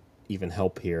doesn't even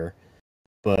help here.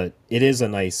 but it is a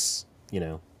nice,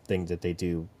 thing that they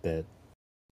do, that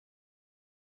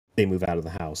they move out of the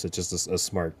house. It's just a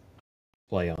smart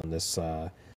play on this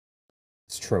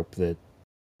trope that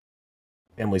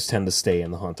families tend to stay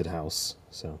in the haunted house.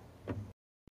 So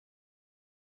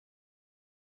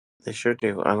They sure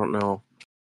do. I don't know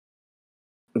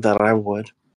that I would.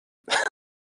 I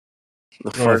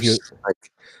don't know if you.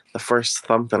 The first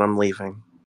thump that I'm leaving.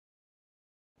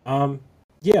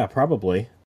 Yeah, probably.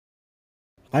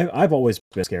 I've always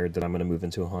been scared that I'm going to move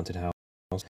into a haunted house.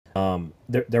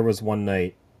 There was one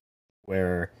night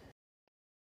where,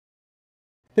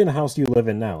 in the house you live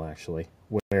in now, actually,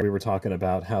 where we were talking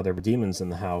about how there were demons in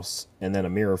the house, and then a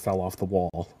mirror fell off the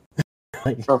wall.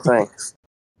 like, Oh, thanks.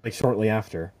 like shortly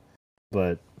after.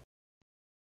 But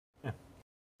yeah. I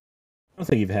don't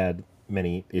think you've had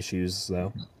many issues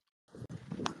though.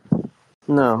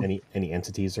 No, Any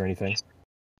entities or anything.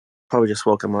 probably just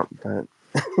woke him up, but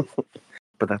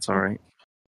but that's all right.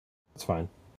 That's fine.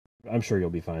 I'm sure you'll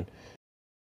be fine.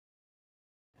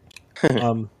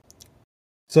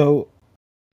 So,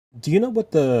 do you know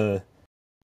what the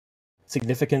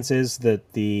significance is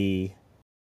that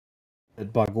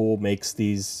Bagul makes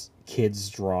these kids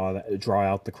draw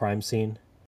out the crime scene?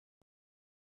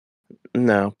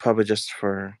 No, probably just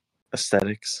for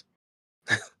aesthetics.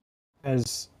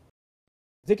 As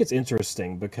I think it's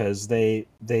interesting because they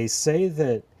say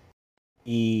that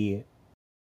he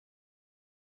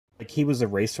was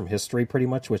erased from history pretty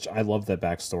much, which I love that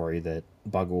backstory, that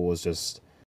Bagul was just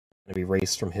going to be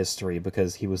erased from history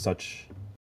because he was such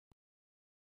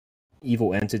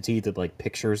evil entity that like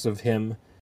pictures of him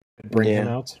could bring him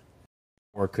out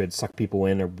or could suck people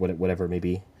in or whatever it may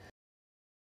be.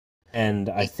 And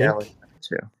I think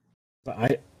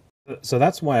so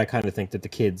that's why I kind of think that the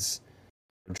kids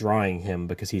are drawing him,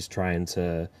 because he's trying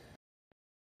to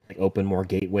like open more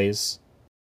gateways.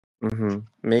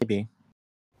 Maybe.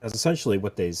 That's essentially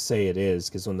what they say it is,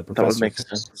 because when the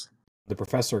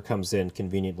professor comes in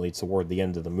conveniently toward the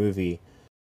end of the movie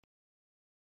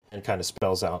and kind of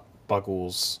spells out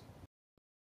Bugle's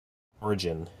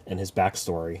origin and his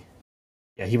backstory.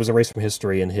 Yeah, he was erased from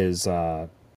history, and his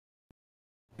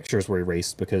pictures were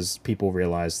erased because people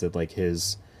realized that like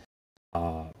his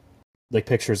like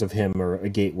pictures of him are a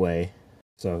gateway.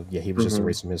 So yeah, he was just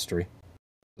erased from history.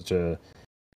 Such a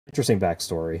interesting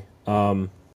backstory.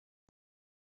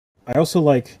 I also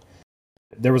like,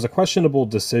 there was a questionable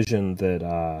decision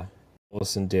that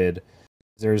Ellison did.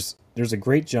 There's a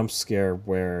great jump scare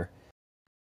where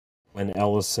when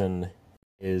Ellison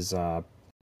is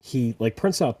he like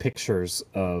prints out pictures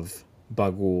of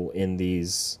Bagul in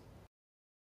these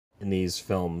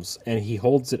films, and he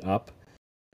holds it up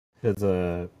to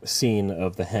the scene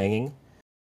of the hanging.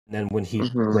 And then when he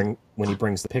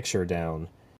brings the picture down,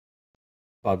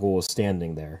 Bagul is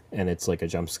standing there, and it's like a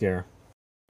jump scare.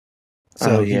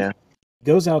 So he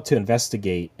goes out to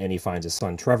investigate, and he finds his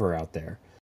son Trevor out there.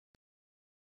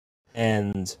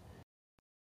 And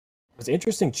it's an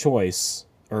interesting choice,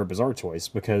 or a bizarre choice,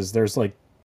 because there's like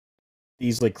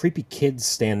these like creepy kids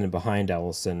standing behind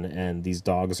Ellison, and these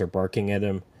dogs are barking at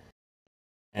him.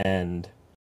 And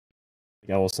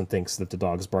Ellison thinks that the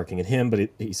dog's barking at him, but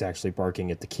he's actually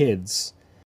barking at the kids.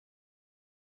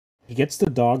 He gets the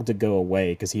dog to go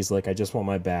away because he's like, I just want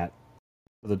my bat.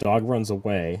 The dog runs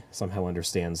away, somehow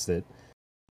understands that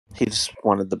he just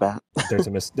wanted the bat. there's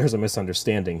a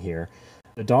misunderstanding here.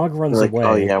 The dog runs away.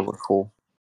 Oh yeah, we're cool.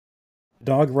 The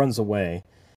dog runs away,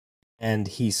 and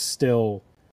he still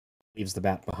leaves the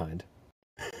bat behind.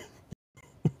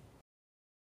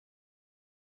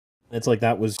 It's like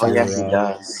that was your. He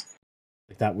does.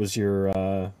 Like that was your.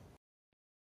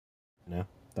 That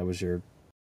was your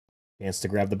chance to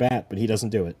grab the bat, but he doesn't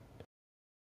do it.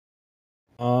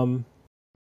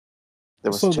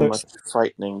 There was too much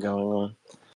frightening going on.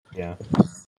 Yeah.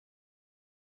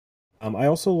 I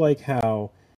also like how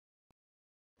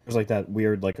there's like that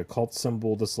weird like occult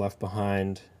symbol that's left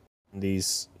behind in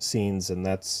these scenes, and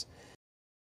that's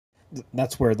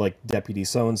where like Deputy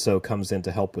so-and-so comes in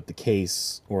to help with the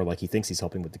case, or like he thinks he's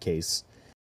helping with the case.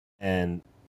 And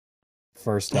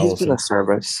first he's been a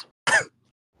service.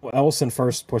 Well, Ellison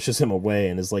first pushes him away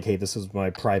and is like, hey, this is my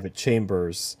private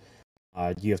chambers.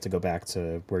 You have to go back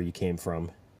to where you came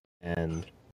from and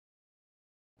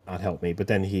not help me. But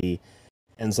then he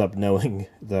ends up knowing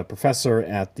the professor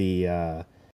at the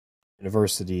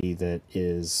university that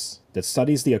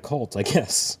studies the occult, I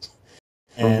guess.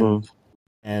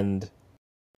 And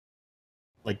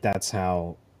like that's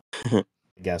how I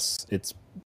guess it's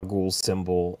a ghoul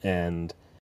symbol, and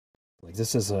like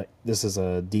this is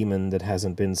a demon that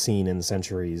hasn't been seen in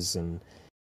centuries, and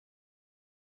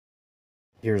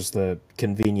here's the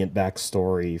convenient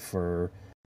backstory for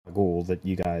Magul that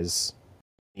you guys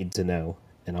need to know,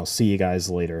 and I'll see you guys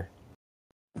later.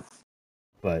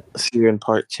 But See you in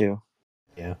part 2.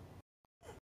 yeah.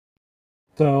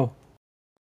 So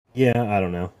yeah, I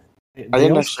don't know. I They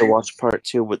didn't also, actually watch part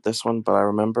 2 with this one, but I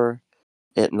remember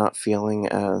it not feeling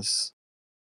as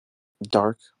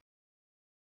dark.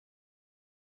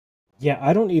 yeah,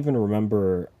 I don't even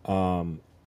remember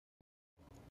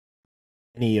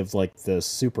any of like the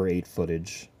Super 8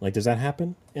 footage. Like, does that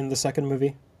happen in the second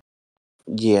movie?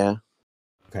 Yeah.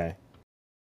 Okay.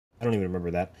 I don't even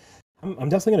remember that. I'm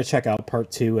definitely going to check out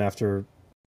part 2 after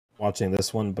watching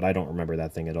this one, but I don't remember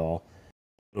that thing at all.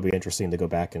 It'll be interesting to go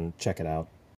back and check it out.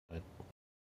 But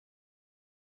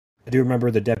I do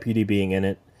remember the deputy being in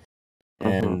it,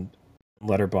 and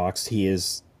Letterboxd, he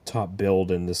is top billed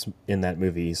in that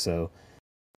movie, so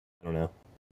I don't know.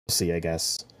 We'll see, I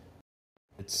guess.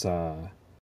 It's I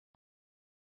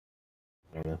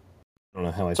don't know. I don't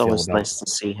know how I It's feel always about nice to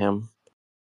see him.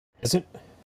 Is it?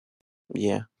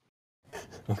 Yeah.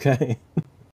 Okay.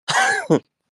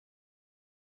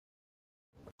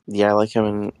 Yeah, I like him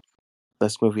in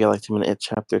this movie. I liked him in It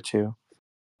Chapter 2.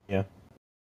 Yeah.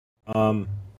 How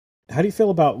do you feel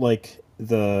about like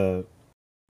 'cause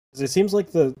it seems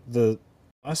like the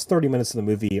last 30 minutes of the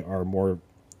movie are more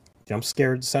jump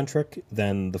scared centric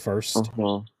than the first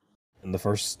Mhm. in the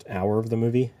first hour of the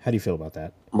movie. How do you feel about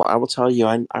that? Well, I will tell you,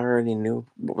 I already knew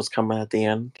what was coming at the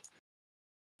end.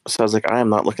 So I was like, I am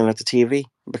not looking at the TV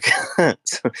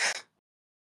because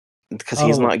Oh,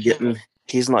 he's not wait,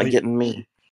 getting me.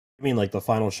 you mean like the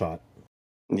final shot?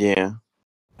 Yeah.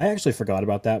 I actually forgot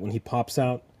about that when he pops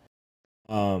out.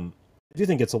 I do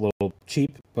think it's a little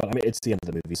cheap, but I mean it's the end of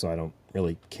the movie, so I don't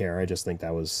really care. I just think I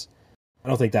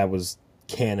don't think that was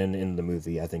canon in the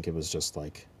movie. I think it was just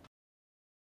like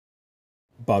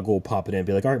Bug will pop it in and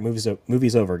be like, all right,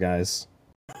 movie's over, guys.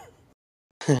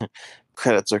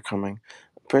 Credits are coming.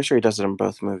 I'm pretty sure he does it in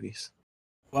both movies.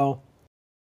 Well,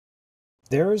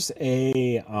 there's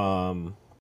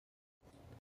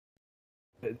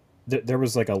there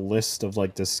was like a list of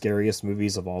like the scariest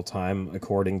movies of all time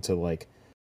according to like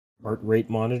heart rate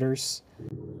monitors,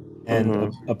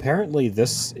 and apparently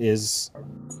this is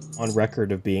on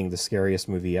record of being the scariest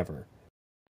movie ever.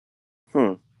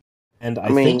 Hmm. And I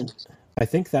mean, I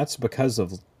think that's because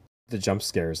of the jump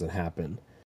scares that happen,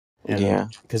 and yeah.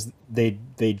 because they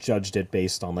judged it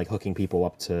based on like hooking people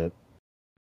up to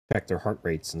check their heart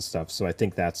rates and stuff. So I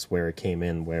think that's where it came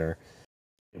in, where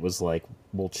it was like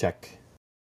we'll check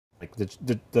like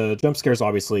the jump scares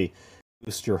obviously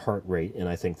boost your heart rate, and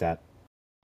I think that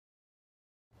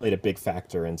played a big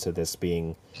factor into this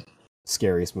being the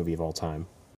scariest movie of all time.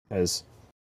 Because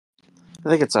I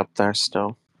think it's up there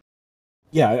still.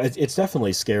 yeah, it's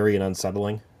definitely scary and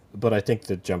unsettling, but I think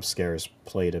the jump scares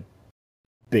played a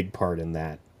big part in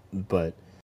that. But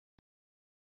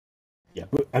yeah,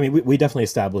 I mean, we definitely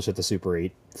established that the Super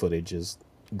 8 footage is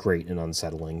great and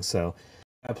unsettling, so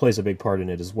that plays a big part in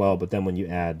it as well. But then when you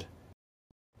add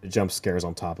the jump scares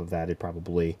on top of that, it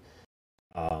probably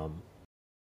um,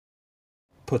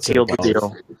 Seal the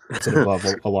deal. puts it above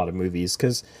a lot of movies.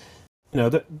 Because you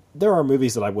know, there are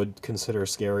movies that I would consider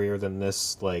scarier than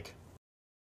this, like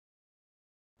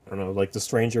I don't know, like The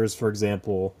Strangers, for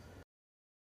example,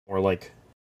 or like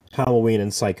Halloween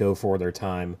and Psycho for their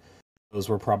time. Those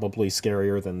were probably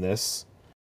scarier than this,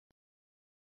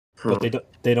 but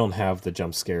they don't have the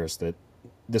jump scares that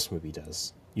this movie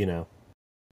does, you know.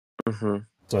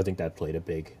 So I think that played a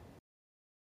big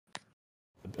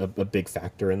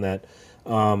factor in that.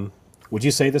 Would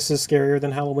you say this is scarier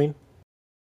than Halloween?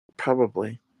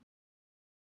 Probably.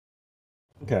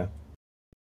 Okay.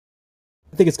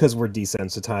 I think it's because we're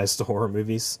desensitized to horror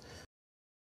movies.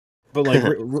 But like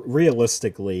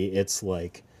realistically, it's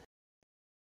like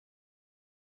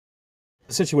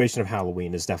the situation of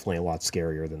Halloween is definitely a lot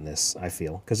scarier than this. I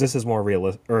feel because this is more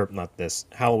realistic, or not this.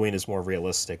 Halloween is more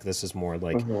realistic. This is more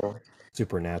like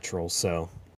supernatural. So,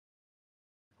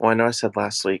 Well, I know I said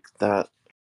last week that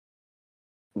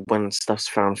when stuff's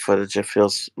found footage, it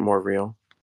feels more real.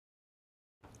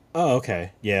 oh,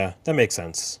 okay, yeah, that makes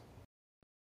sense.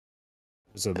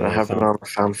 So And I have been on a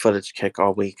found footage kick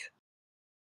all week.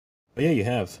 But yeah, you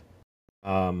have.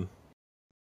 Um,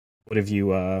 what have you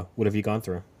gone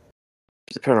through?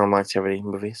 The Paranormal Activity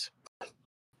movies,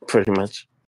 pretty much.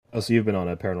 Oh, so you've been on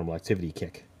a Paranormal Activity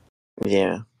kick.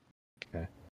 Yeah. Okay.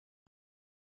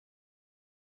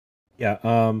 Yeah.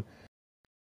 I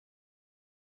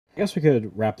guess we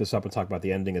could wrap this up and talk about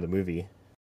the ending of the movie.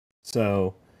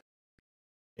 So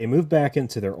they move back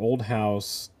into their old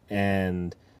house,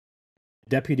 and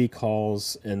deputy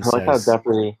calls and I like how says,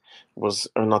 deputy was,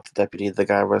 or not the deputy, the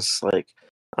guy was like,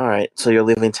 all right, so you're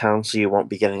leaving town, so you won't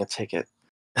be getting a ticket.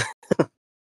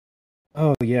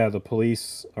 "Oh yeah, the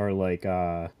police are like,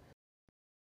 yeah."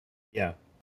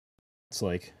 It's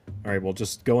like, all right, well,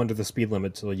 just go under the speed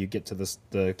limit till you get to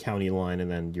the county line, and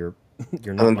then you're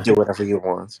And then do whatever you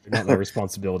want. you're not my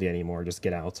responsibility anymore. Just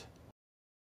get out.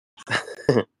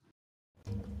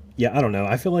 Yeah, I don't know.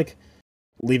 I feel like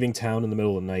leaving town in the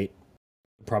middle of the night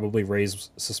would probably raise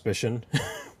suspicion,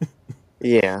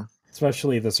 Yeah.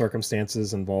 especially the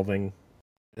circumstances involving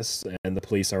this, and the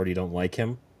police already don't like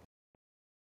him.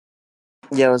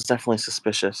 Yeah, it was definitely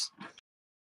suspicious.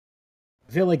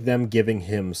 I feel like them giving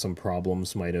him some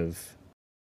problems might have.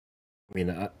 I mean,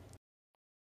 the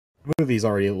movie's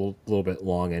already a little bit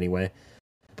long anyway,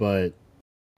 but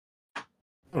I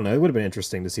don't know. It would have been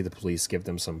interesting to see the police give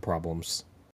them some problems.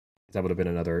 That would have been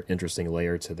another interesting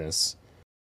layer to this.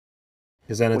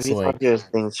 Because then it's He like, thought he was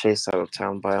being chased out of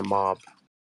town by a mob.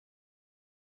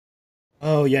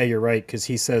 oh yeah, you're right. Because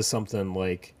he says something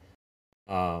like,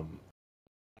 I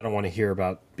don't want to hear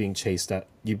about being chased out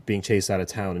of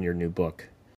town in your new book.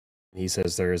 And he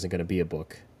says there isn't going to be a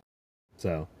book.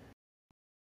 So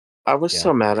I was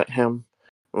so mad at him.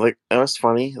 Like, it was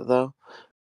funny, though,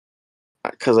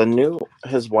 because I knew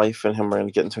his wife and him were going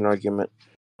to get into an argument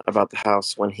about the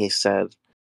house when he said,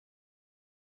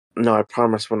 no, I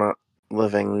promise we're not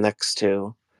living next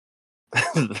to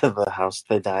the house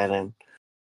they died in,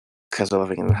 because they're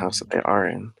living in the house that they are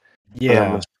in. But then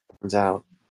when yeah, it turns out,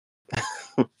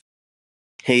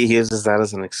 he uses that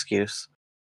as an excuse.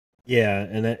 yeah,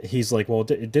 and he's like, well,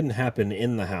 it didn't happen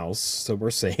in the house, so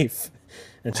we're safe.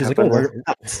 And she's like, But oh, where?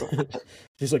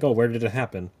 She's like, oh, where did it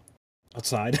happen?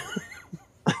 Outside.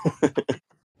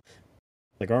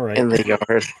 Like, all right. in the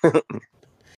yard.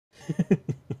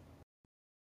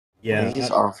 Yeah, He's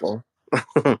awful.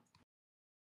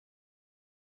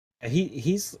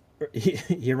 he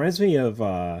reminds me of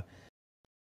a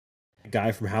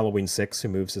guy from Halloween 6 who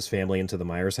moves his family into the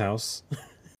Myers house.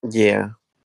 Yeah.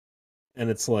 And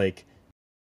it's like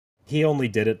he only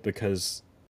did it because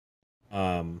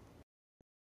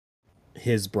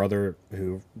his brother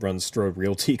who runs Strode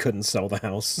Realty couldn't sell the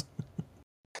house.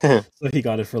 So he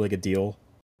got it for like a deal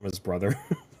from his brother.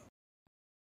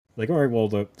 Like, all right, well,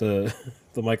 the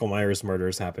Michael Myers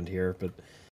murders happened here, but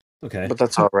okay. But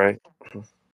that's all right.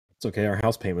 It's okay. Our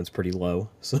house payment's pretty low,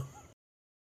 so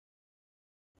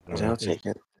I don't know. I'll take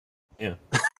it. Yeah.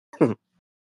 I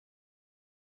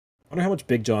wonder how much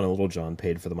Big John and Little John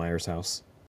paid for the Myers house.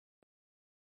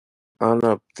 I don't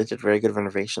know. They did very good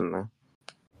renovation, though.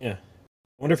 Yeah.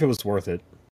 I wonder if it was worth it.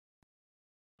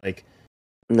 Like,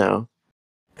 No.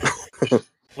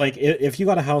 like if you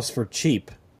got a house for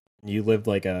cheap, and you lived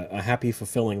like a happy,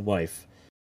 fulfilling life,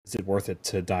 is it worth it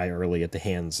to die early at the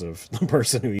hands of the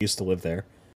person who used to live there?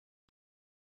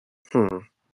 What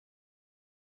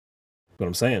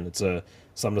I'm saying, it's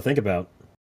something to think about.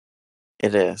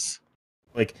 It is.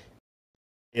 Like,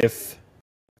 if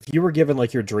you were given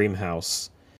like your dream house,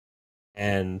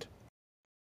 and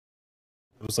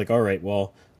it was like, all right,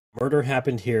 well, murder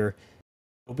happened here,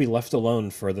 you'll be left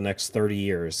alone for the next 30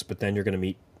 years, but then you're going to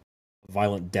meet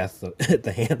violent death at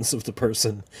the hands of the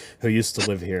person who used to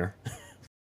live here.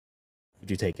 Would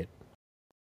you take it?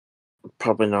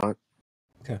 Probably not.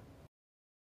 Okay.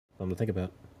 Something to think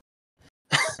about.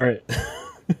 All right.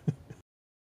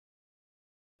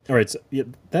 All right, so yeah,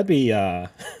 that'd be I'm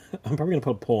probably going to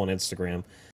put a poll on Instagram,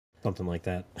 something like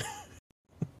that.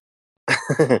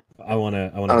 I want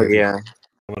to Oh, yeah.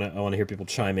 I want to hear people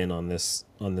chime in on this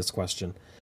question.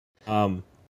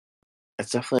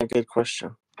 It's definitely a good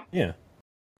question. Yeah.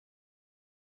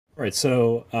 All right,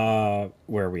 so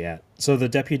where are we at? So the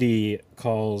deputy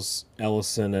calls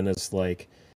Ellison and is like,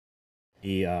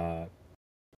 he, all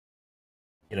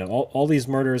these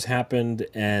murders happened,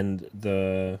 and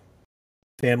the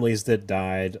families that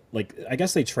died, like, I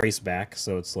guess they trace back,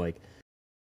 so it's like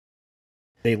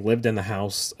they lived in the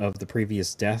house of the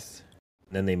previous death,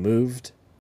 and then they moved.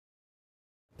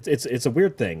 It's a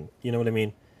weird thing, you know what I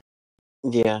mean?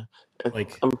 Yeah.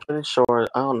 Like, I'm pretty sure.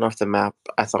 I don't know if the map,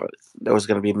 I thought it was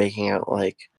going to be making out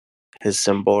like his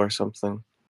symbol or something.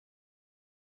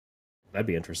 that'd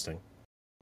be interesting.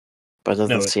 But it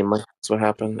doesn't seem like that's what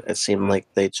happened. It seemed like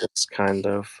they just kind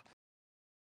of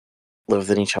lived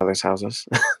in each other's houses.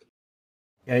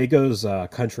 Yeah, it goes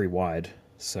countrywide,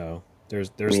 so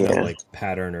there's no like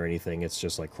pattern or anything. It's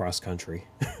just like cross country.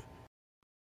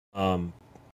 And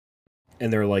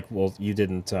they're like, well, you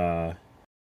didn't, you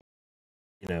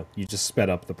just sped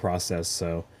up the process,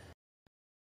 so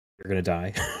you're gonna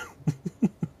die.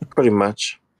 Pretty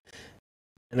much.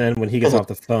 And then when he gets off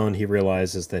the phone, he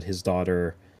realizes that his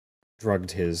daughter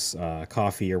drugged his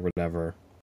coffee or whatever.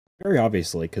 Very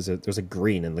obviously, because there's a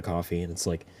green in the coffee, and it's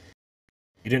like,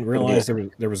 you didn't realize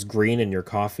there was green in your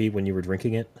coffee when you were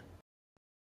drinking it?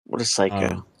 What a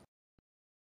psycho.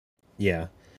 Yeah.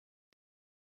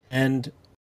 And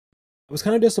I was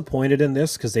kind of disappointed in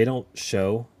this because they don't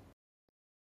show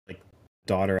like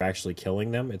daughter actually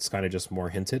killing them. It's kind of just more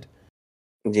hinted.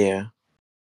 Yeah.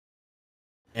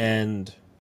 And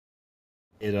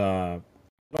it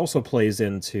also plays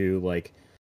into like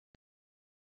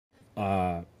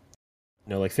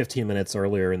like 15 minutes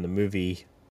earlier in the movie,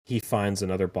 he finds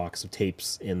another box of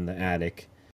tapes in the attic,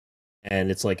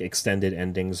 and it's like extended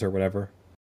endings or whatever.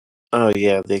 Oh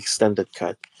yeah, the extended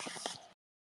cut.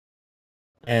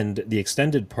 And the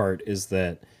extended part is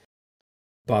that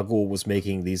Bagul was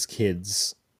making these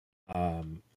kids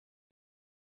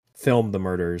film the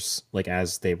murders like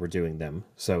as they were doing them.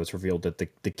 So it's revealed that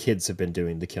the kids have been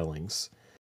doing the killings.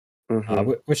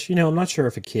 Which, I'm not sure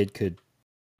if a kid could,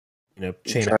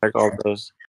 chain drag all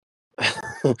those.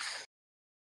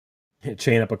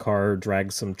 chain up a car,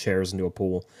 drag some chairs into a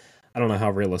pool. I don't know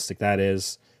how realistic that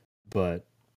is, but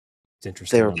it's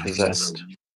interesting. They were possessed.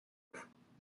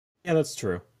 Yeah, that's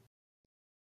true.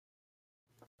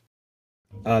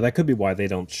 That could be why they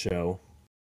don't show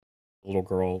a little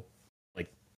girl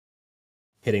like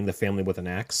hitting the family with an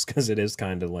axe, because it is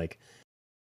kind of like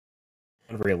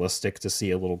unrealistic to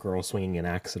see a little girl swinging an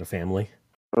axe at a family.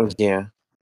 Yeah.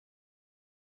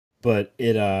 But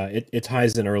it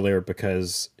ties in earlier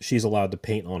because she's allowed to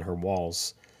paint on her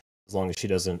walls as long as she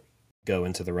doesn't go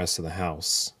into the rest of the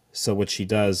house. So what she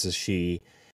does is she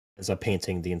ends up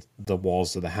painting the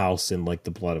walls of the house in like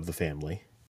the blood of the family.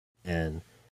 And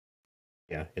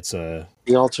yeah, it's the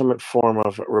ultimate form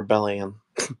of rebellion.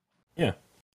 Yeah.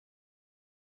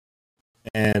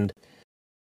 And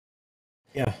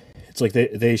yeah, it's like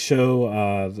they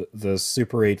show the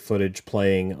Super 8 footage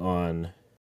playing on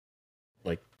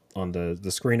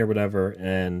the screen or whatever,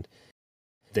 and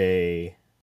they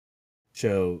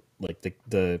show like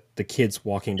the kids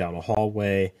walking down a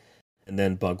hallway, and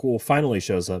then Bagul finally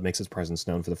shows up, makes his presence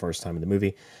known for the first time in the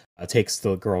movie, takes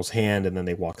the girl's hand, and then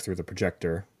they walk through the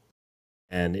projector.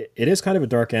 And it is kind of a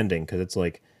dark ending because it's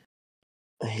like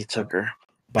he took her.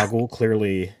 Bagul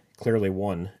clearly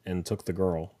won and took the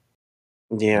girl.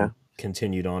 Yeah.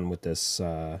 Continued on with this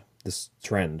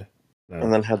trend.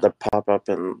 And then had to pop up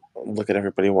and look at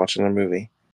everybody watching a movie.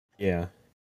 Yeah.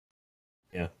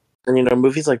 Yeah. And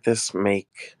movies like this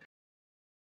make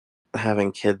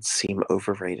having kids seem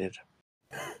overrated.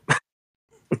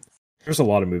 There's a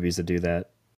lot of movies that do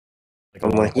that.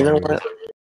 I'm like, you know what?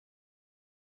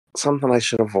 Something I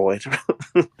should avoid.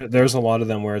 There's a lot of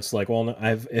them where it's like, well,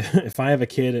 if I have a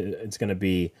kid, it's going to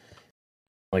be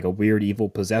like a weird, evil,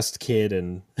 possessed kid,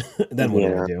 and then what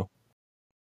do I do?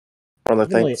 Or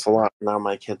thanks a lot. Now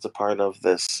my kid's a part of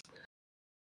this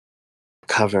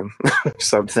coven or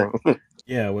something.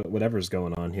 Yeah, whatever's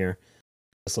going on here.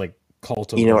 It's like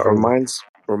cult of it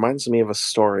reminds me of a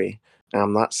story. And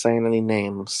I'm not saying any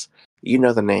names. You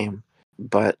know the name,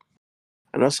 but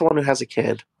I know someone who has a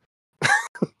kid.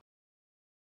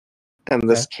 And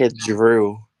this kid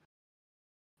drew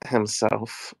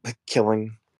himself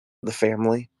killing the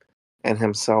family and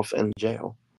himself in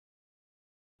jail.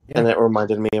 Yeah. And it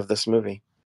reminded me of this movie.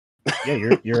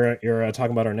 Yeah, you're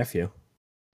talking about our nephew.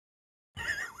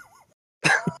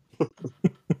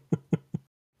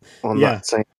 I'm not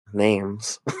saying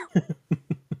names.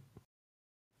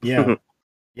 Yeah.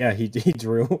 Yeah, he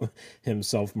drew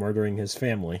himself murdering his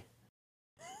family.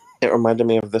 It reminded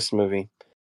me of this movie.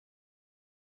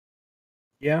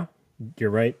 Yeah, you're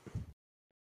right.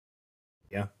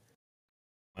 Yeah.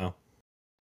 Wow.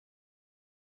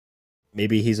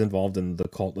 Maybe he's involved in the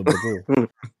cult of Bagul.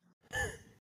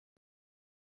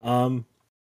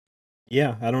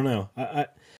 Yeah, I don't know.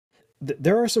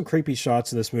 There are some creepy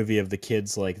shots in this movie of the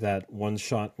kids, like that one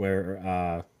shot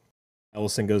where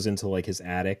Ellison goes into like his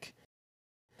attic,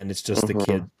 and it's just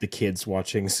the kids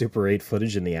watching Super 8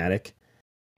 footage in the attic.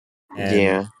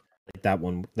 And like that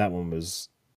one was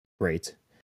great.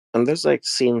 And there's like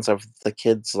scenes of the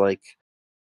kids like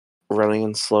running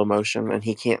in slow motion, and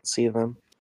he can't see them.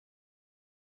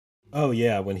 Oh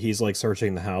yeah, when he's like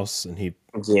searching the house, and he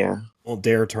won't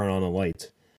dare turn on a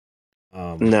light.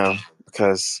 No,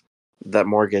 because that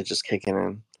mortgage is kicking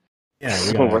in. Yeah,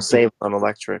 we're saving on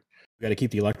electric. We got to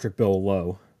keep the electric bill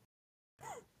low.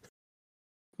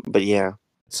 But yeah,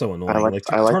 it's so annoying.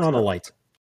 Turn on a light.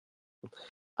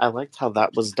 I liked how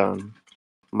that was done,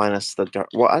 minus the dark.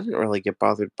 Well, I didn't really get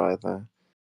bothered by the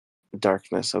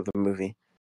darkness of the movie,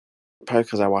 probably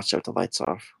because I watched it with the lights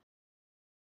off.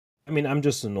 I mean, I'm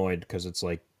just annoyed because it's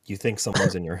like you think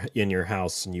someone's in your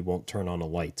house and you won't turn on a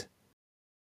light.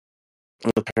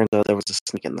 And it turns out there was a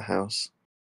snake in the house.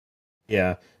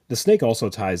 Yeah, the snake also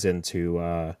ties into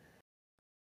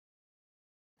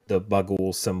the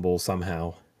Buggle symbol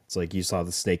somehow. It's like you saw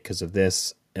the snake because of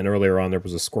this, and earlier on there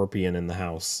was a scorpion in the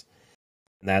house,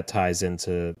 and that ties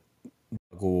into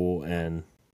Buggle, and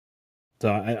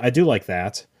so I do like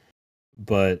that,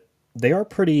 but they are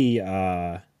pretty,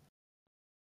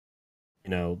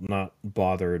 not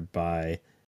bothered by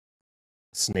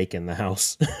snake in the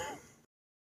house.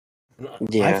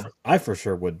 Yeah. I for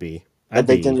sure would be. And I'd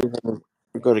they be. didn't even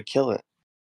go to kill it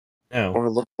No, or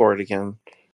look for it again.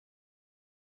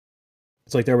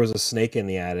 it's like there was a snake in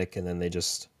the attic, and then they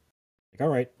just like,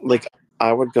 all right. Like,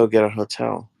 I would go get a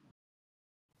hotel.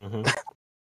 Mm-hmm.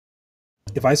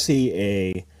 If I see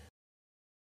a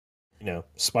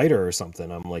spider or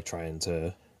something, I'm like trying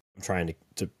to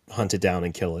hunt it down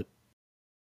and kill it.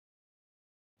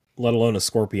 Let alone a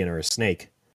scorpion or a snake.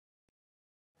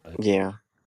 But, Yeah.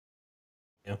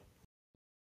 yeah.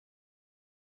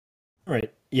 All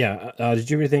right. Yeah. Did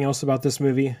you have anything else about this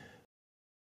movie?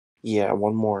 Yeah,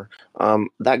 one more.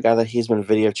 That guy that he's been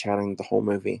video chatting the whole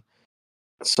movie.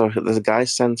 So the guy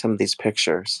sends him these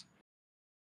pictures,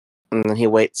 and then he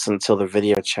waits until the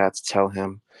video chat to tell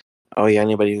him, "Oh yeah,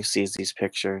 anybody who sees these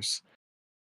pictures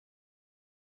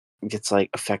gets like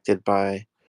affected by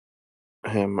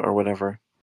him or whatever."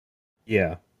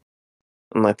 Yeah.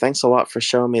 I'm like, "Thanks a lot for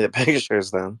showing me the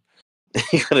pictures. Then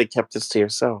you could have kept this to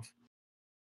yourself."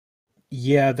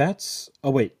 Yeah. That's.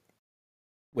 Oh wait.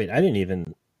 I didn't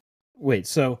even wait.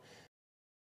 So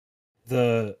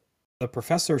the the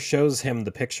professor shows him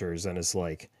the pictures and is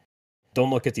like, "Don't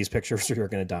look at these pictures or you're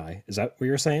gonna die." Is that what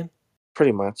you're saying?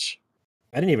 Pretty much.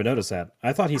 I didn't even notice that.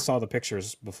 I thought he saw the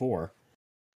pictures before.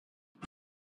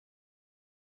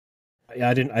 Yeah,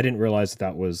 I didn't realize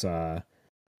that was the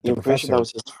Yeah, I'm pretty sure that professor.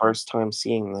 was his first time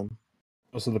seeing them.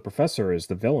 Also, the professor is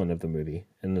the villain of the movie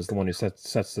and is the one who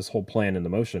sets this whole plan into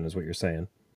motion. Is what you're saying?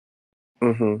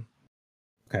 Mm-hmm.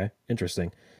 Okay,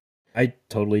 interesting. I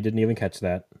totally didn't even catch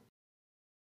that.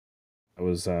 That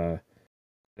was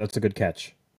that's a good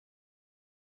catch.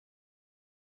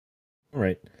 All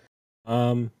right.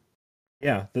 Um,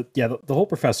 yeah, the whole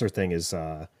professor thing is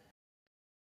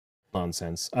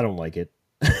nonsense. I don't like it.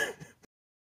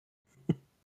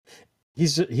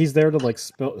 He's there to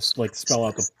spell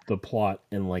out the plot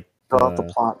and like Fill out the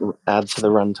the plot and add to the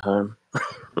runtime.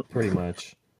 pretty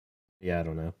much. Yeah, I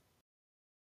don't know.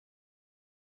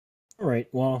 All right.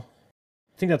 Well,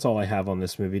 I think that's all I have on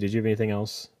this movie. Did you have anything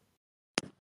else?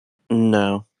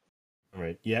 No. All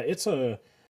right. Yeah, it's a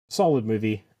solid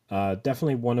movie.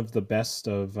 Definitely one of the best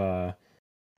horror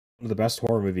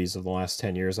movies of the last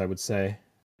 10 years, I would say.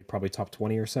 Probably top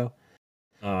 20 or so.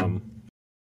 Um,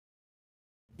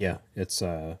 yeah, it's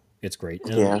great.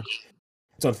 And Yeah.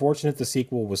 it's unfortunate the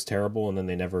sequel was terrible and then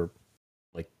they never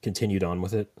like continued on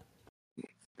with it.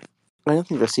 I don't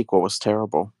think the sequel was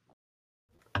terrible.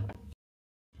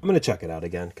 I'm gonna check it out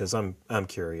again because I'm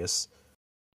curious.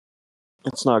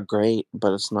 It's not great,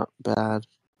 but it's not bad.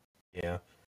 Yeah.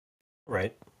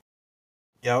 Right.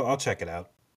 Yeah, I'll check it out.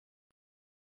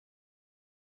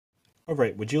 All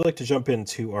right. Would you like to jump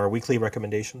into our weekly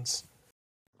recommendations?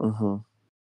 Mm-hmm.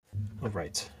 All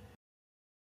right.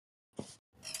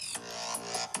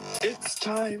 It's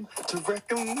time to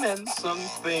recommend some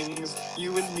things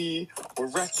you and me were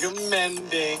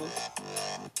recommending.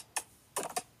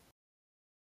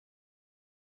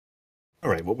 All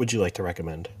right. What would you like to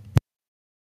recommend?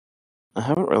 I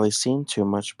haven't really seen too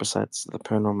much besides the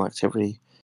Paranormal Activity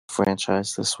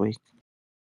franchise this week.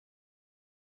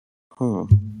 Hmm.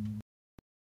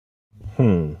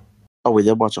 Oh, we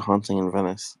did watch A Haunting in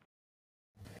Venice.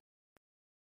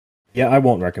 Yeah, I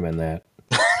won't recommend that.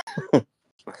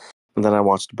 And then I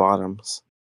watched Bottoms.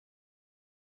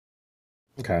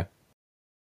 Okay.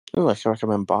 Ooh, I can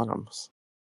recommend Bottoms.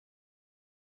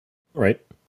 All right.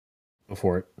 Go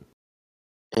for it.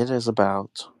 It is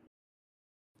about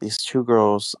these two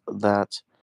girls that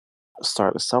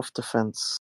start a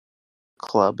self-defense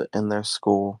club in their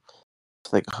school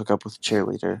so they can hook up with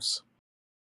cheerleaders.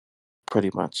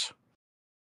 Pretty much.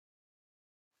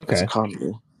 It's a Okay.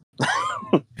 comedy.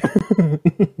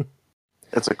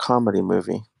 It's a comedy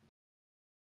movie.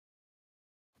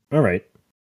 All right.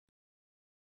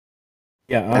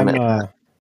 Yeah, And I'm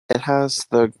it has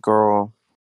the girl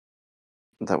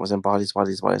that was in Bodies,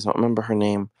 Bodies, Bodies. I don't remember her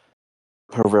name,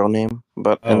 her real name,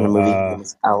 but in the movie her name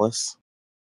is Alice.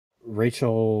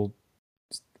 Rachel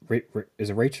is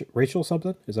it Rachel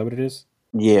something? Is that what it is?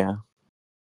 Yeah.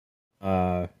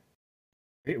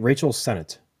 Rachel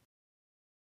Sennett.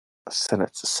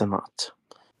 Sinat. Sinat.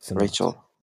 Rachel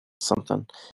something.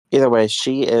 Either way,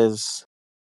 she is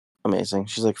amazing.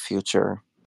 She's like future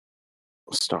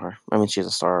star. I mean, she's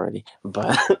a star already,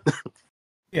 but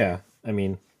Yeah, I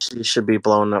mean, she should be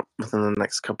blown up within the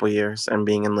next couple years and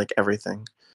being in like everything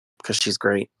because she's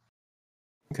great.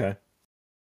 okay.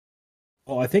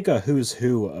 Well, I think a who's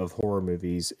who of horror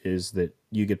movies is that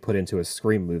you get put into a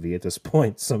Scream movie at this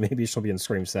point, so maybe she'll be in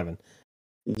Scream 7.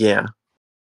 Yeah,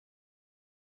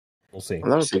 We'll see. that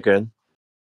would be good.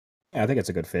 Yeah, I think it's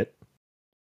a good fit.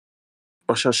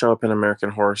 Or she'll show up in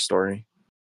American Horror Story.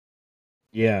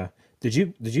 Yeah. Did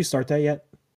you start that yet?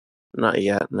 Not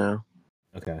yet, no.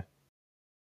 Okay.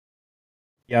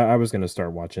 Yeah, I was gonna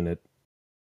start watching it.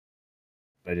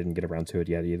 I didn't get around to it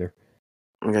yet either.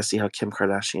 I'm gonna see how Kim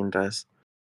Kardashian does.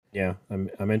 Yeah,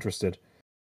 I'm interested.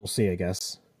 We'll see, I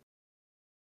guess.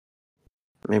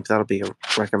 Maybe that'll be a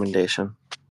recommendation.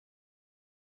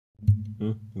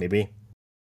 Maybe.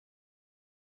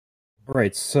 All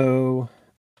right, so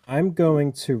I'm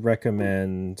going to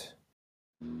recommend.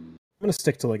 I'm going to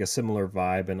stick to like a similar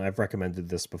vibe, and I've recommended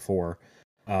this before.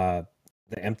 The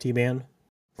Empty Man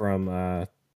from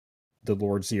the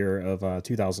Lord's Year of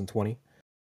 2020.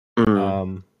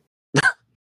 Mm.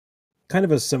 Kind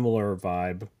of a similar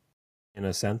vibe, in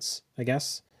a sense, I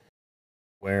guess,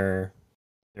 where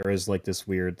there is like this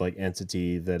weird like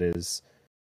entity that is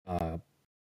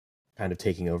kind of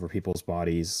taking over people's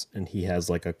bodies, and he has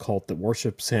like a cult that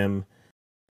worships him,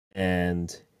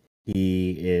 and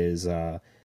he is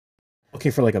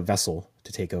looking for like a vessel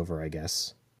to take over, I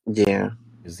guess. Yeah.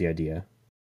 Is the idea.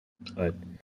 But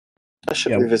I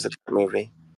should revisit the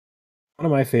movie. One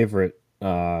of my favorite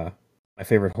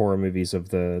horror movies of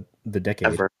the decade.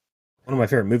 Ever. One of my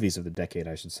favorite movies of the decade,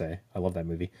 I should say. I love that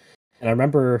movie. And I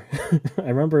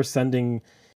remember sending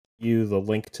you the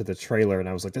link to the trailer, and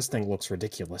I was like, this thing looks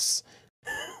ridiculous.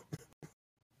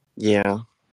 Yeah.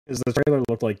 Because the trailer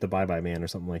looked like The Bye Bye Man or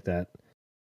something like that.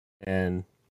 And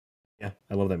yeah,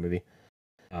 I love that movie.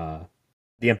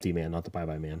 The Empty Man, not The Bye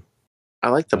Bye Man. I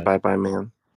like The Bye Bye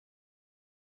Man.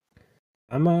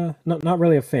 I'm not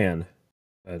really a fan,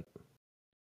 but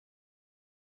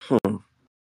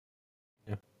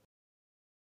yeah.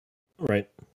 All right.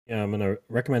 Yeah, I'm gonna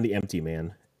recommend The Empty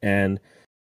Man. And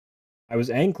I was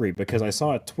angry because I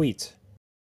saw a tweet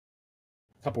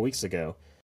a couple weeks ago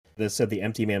that said The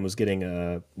Empty Man was getting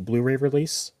a Blu-ray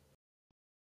release.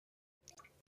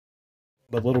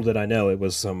 But little did I know it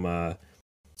was some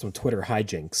Twitter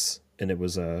hijinks, and it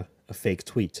was a fake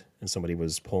tweet, and somebody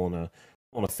was pulling a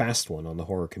fast one on the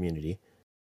horror community.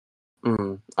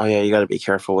 Oh yeah, you got to be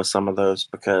careful with some of those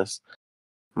because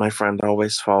my friend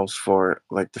always falls for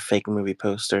like the fake movie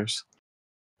posters.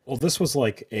 Well, this was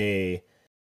like a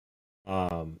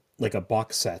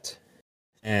box set,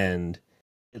 and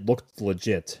it looked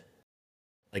legit.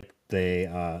 Like they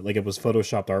like it was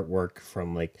photoshopped artwork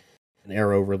from like an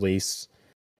Arrow release,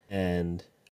 and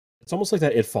it's almost like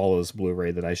that It Follows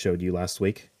Blu-ray that I showed you last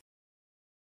week.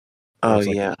 Oh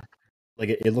like, yeah, like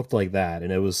it looked like that,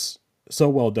 and it was so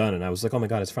well done, and I was like, oh my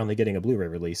god, it's finally getting a Blu-ray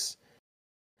release,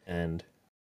 and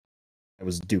I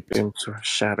was duped. dreams were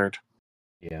shattered.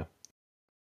 Yeah,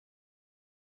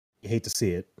 you hate to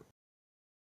see it,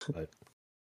 but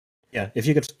yeah, if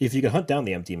you could hunt down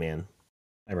The Empty Man,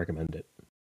 I recommend it.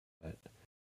 But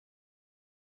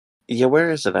yeah,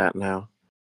 where is it at now?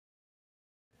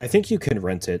 I think you can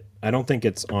rent it. I don't think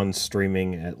it's on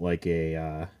streaming at like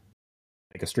a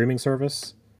streaming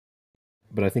service,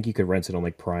 but I think you could rent it on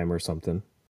like Prime or something.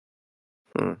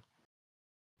 I'm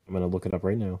gonna look it up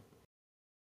right now.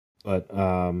 But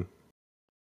oh,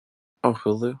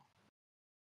 Hulu.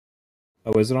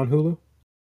 Oh, is it on Hulu?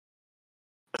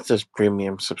 It says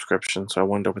premium subscription, so I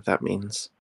wonder what that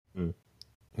means. Who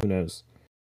knows?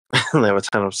 They have a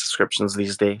ton of subscriptions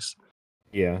these days.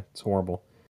 Yeah, it's horrible.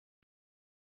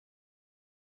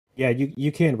 Yeah,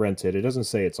 you can rent it. It doesn't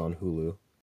say it's on Hulu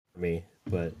for me,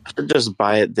 but I should just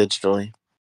buy it digitally.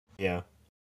 Yeah.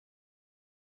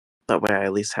 That way I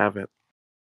at least have it.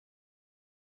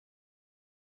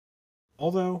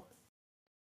 Although,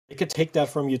 it could take that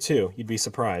from you too. You'd be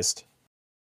surprised.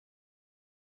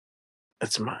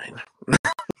 It's mine.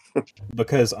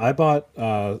 Because I bought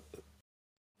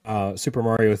Super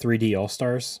Mario 3D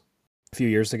All-Stars a few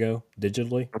years ago,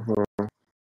 digitally.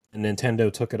 And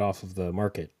Nintendo took it off of the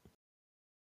market.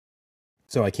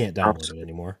 So I can't download it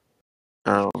anymore.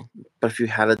 Oh, but if you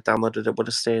had it downloaded, it would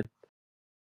have stayed.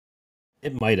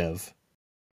 It might have.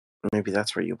 Maybe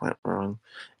that's where you went wrong.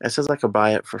 It says I could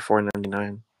buy it for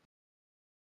 $4.99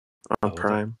 on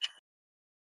Prime.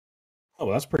 Oh,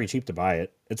 well, that's pretty cheap to buy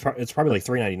it. It's probably like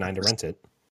 $3.99 to rent it.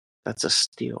 That's a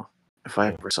steal if I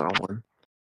ever saw one.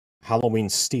 Halloween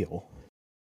Steel.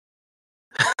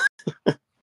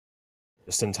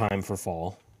 Just in time for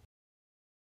fall.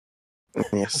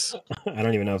 Yes. I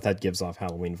don't even know if that gives off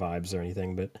Halloween vibes or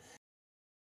anything, but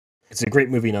it's a great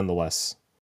movie nonetheless.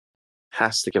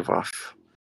 Has to give off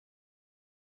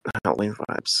Halloween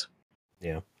vibes.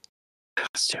 Yeah.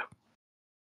 Has to.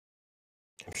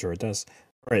 I'm sure it does.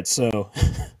 All right, so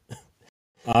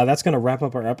that's going to wrap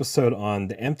up our episode on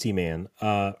The Empty Man.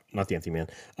 Not The Empty Man.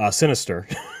 Sinister.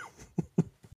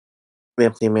 The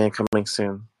Empty Man coming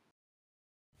soon.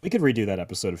 We could redo that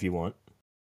episode if you want.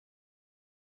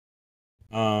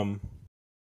 Because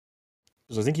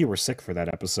I think you were sick for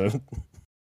that episode, and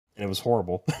it was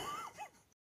horrible.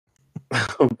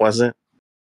 Was it?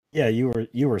 Yeah,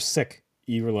 you were sick.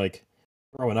 You were like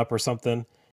throwing up or something,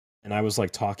 and I was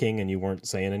like talking, and you weren't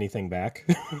saying anything back.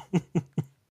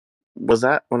 Was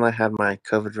that when I had my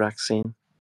COVID vaccine?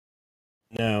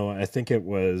 No, I think it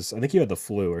was. I think you had the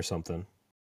flu or something.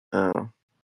 Oh.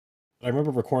 I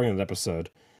remember recording that episode,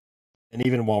 and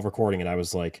even while recording it, I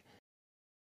was like,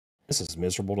 "This is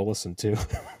miserable to listen to."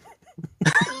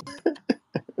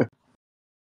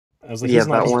 I was like, Yeah,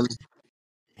 that one.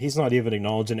 He's not even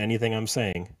acknowledging anything I'm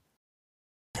saying.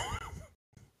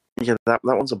 Yeah, that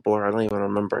one's a blur. I don't even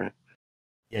remember it.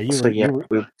 Yeah,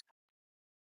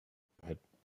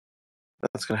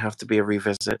 that's gonna have to be a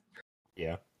revisit.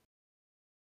 Yeah.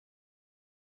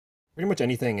 Pretty much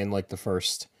anything in like the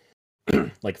first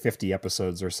like 50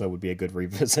 episodes or so would be a good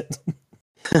revisit.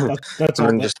 That's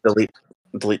all. Just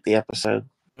delete the episode.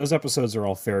 Those episodes are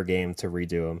all fair game to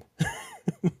redo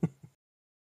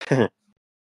them.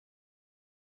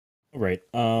 All right.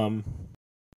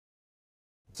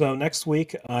 So next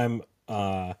week,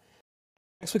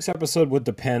 next week's episode would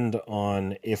depend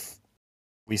on if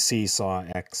we see Saw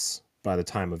X by the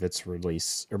time of its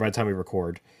release, or by the time we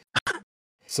record.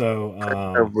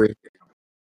 So we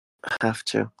have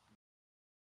to.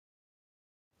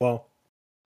 Well,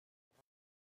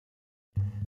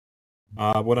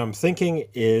 what I'm thinking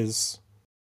is,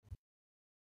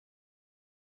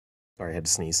 sorry, I had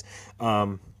to sneeze.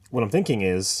 What I'm thinking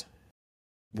is,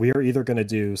 we are either going to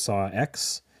do Saw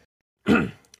X,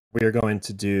 we are going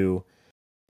to do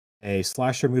a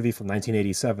slasher movie from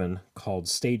 1987 called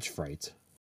Stage Fright.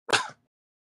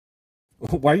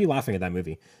 Why are you laughing at that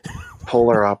movie?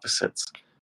 Polar opposites.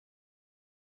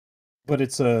 But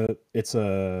it's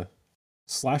a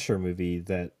slasher movie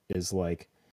that is like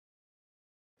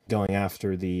going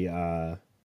after the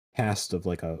cast of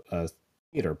like a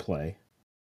theater play.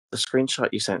 The screenshot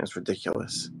you sent is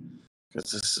ridiculous.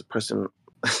 Because this person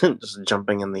just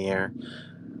jumping in the air.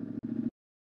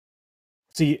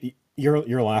 See,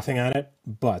 you're laughing at it,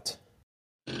 but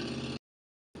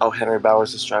Henry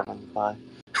Bowers is driving by.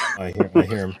 I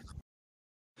hear him.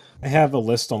 I have a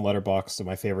list on Letterboxd of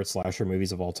my favorite slasher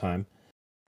movies of all time.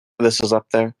 This is up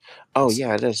there. Oh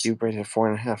yeah, it is. You rated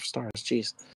 4.5 stars.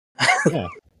 Jeez.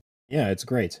 Yeah, it's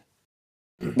great.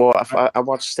 Well, if I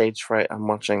watch Stage Fright, I'm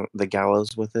watching The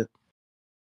Gallows with it.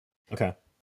 Okay.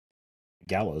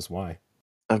 Gallows, why?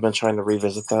 I've been trying to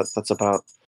revisit that. That's about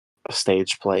a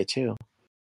stage play too.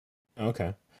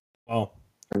 Okay. Well,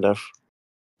 kind of.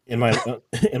 In my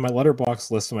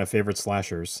Letterboxd list of my favorite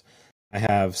slashers, I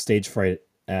have Stage Fright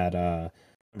at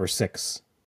number 6.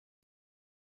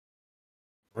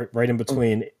 Right in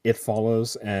between It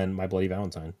Follows and My Bloody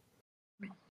Valentine.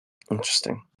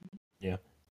 Interesting. Yeah.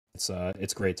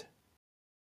 It's great.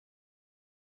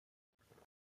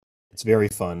 It's very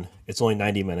fun. It's only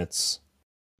 90 minutes.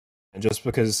 And just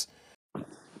because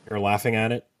you're laughing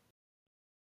at it,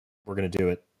 we're going to do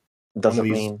it. Doesn't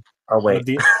mean... Oh, wait.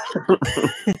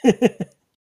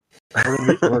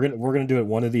 We're gonna do it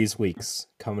one of these weeks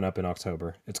coming up in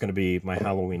October. It's gonna be my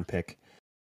Halloween pick.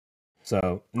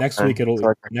 So next week I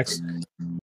guess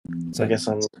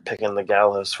I'm picking The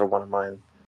Gallows for one of mine.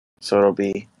 So it'll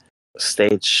be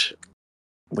Stage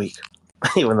week,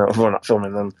 even though we're not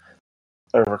filming them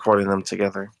or recording them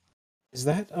together. Is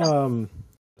that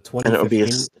 2015?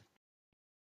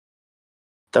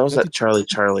 That was that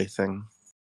Charlie thing.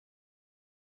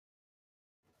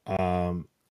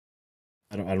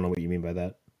 I don't know what you mean by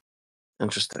that.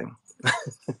 Interesting. What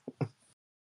do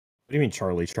you mean,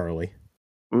 Charlie?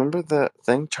 Remember the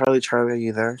thing, Charlie? Are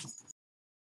you there?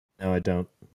 No, I don't.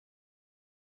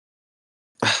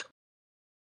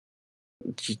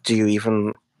 Do you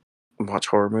even watch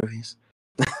horror movies?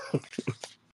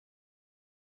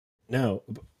 No.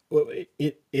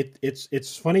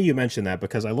 It's funny you mention that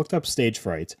because I looked up Stage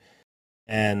Fright,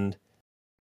 and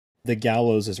The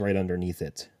Gallows is right underneath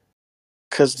it.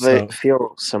 Because they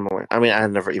feel similar. I mean,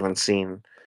 I've never even seen.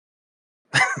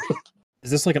 Is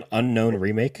this like an unknown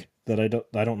remake? that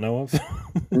I don't know of?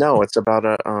 No, it's about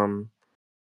a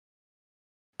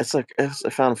it's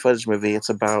a found footage movie. It's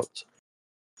about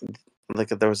like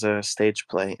there was a stage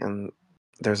play and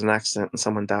there was an accident and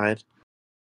someone died.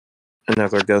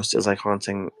 Another ghost is like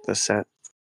haunting the set.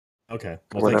 Okay.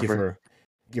 Well, Whatever.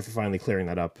 thank you for finally clearing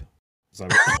that up. So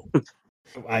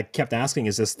I kept asking,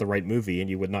 "Is this the right movie?" and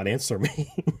you would not answer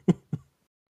me.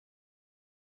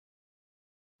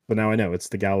 But now I know it's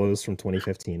The Gallows from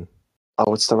 2015.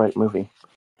 Oh, it's the right movie.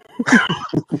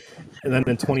 And then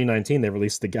in 2019, they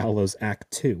released The Gallows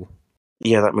Act 2.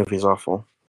 Yeah, that movie's awful.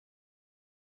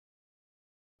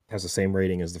 Has the same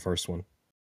rating as the first one.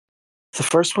 The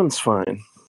first one's fine.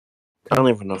 I don't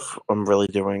even know if I'm really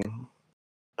doing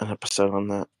an episode on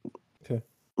that. Okay.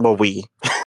 Well, me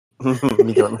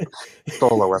doing a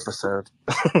solo episode.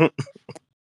 I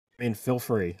mean, feel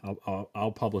free.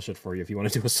 I'll publish it for you if you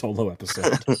want to do a solo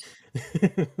episode.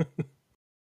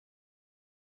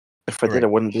 If I did,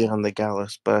 it wouldn't be on The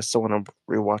Gallows, but I still want to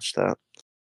rewatch that.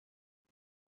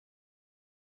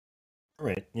 All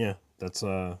right, yeah, that's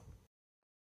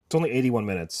it's only 81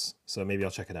 minutes, so maybe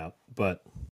I'll check it out. But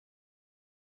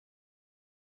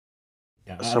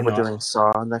yeah, So we're doing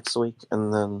Saw next week,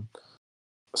 and then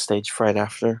Stage Fright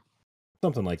after.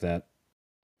 Something like that.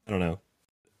 I don't know.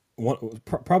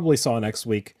 Probably Saw next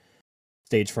week.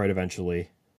 Stage Fright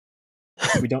eventually.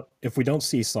 If we don't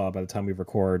see Saw by the time we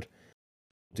record,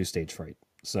 we'll do Stage Fright.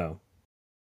 So,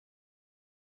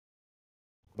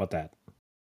 about that.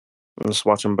 I'm just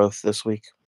watching both this week,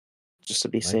 just to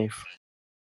be safe.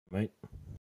 Right.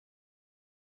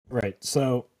 Right.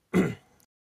 So,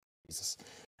 Jesus.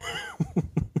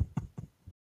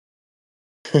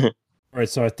 All right.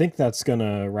 So I think that's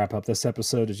gonna wrap up this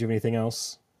episode. Did you have anything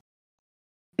else?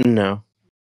 No.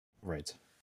 Right. If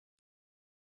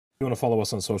you want to follow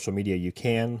us on social media, you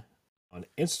can. On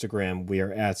Instagram, we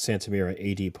are at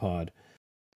Santamira AD Pod.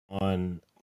 On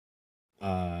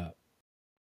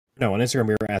Instagram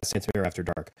we are at Santamira After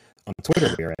Dark. On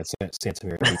Twitter we are at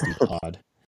Santamira AD Pod.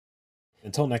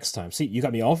 Until next time. See, you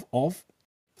got me all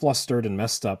flustered and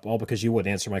messed up, all because you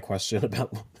wouldn't answer my question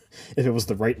about if it was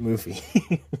the right movie.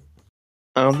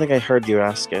 I don't think I heard you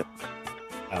ask it.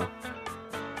 Oh.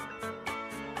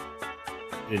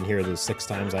 You didn't hear the 6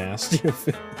 times I asked you.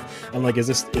 I'm like, is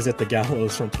it The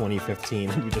Gallows from 2015?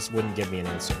 And you just wouldn't give me an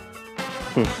answer.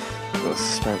 The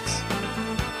suspense.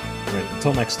 All right,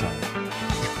 until next time.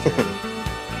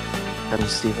 I'm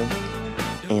Steven,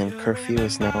 and curfew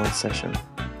is now in session.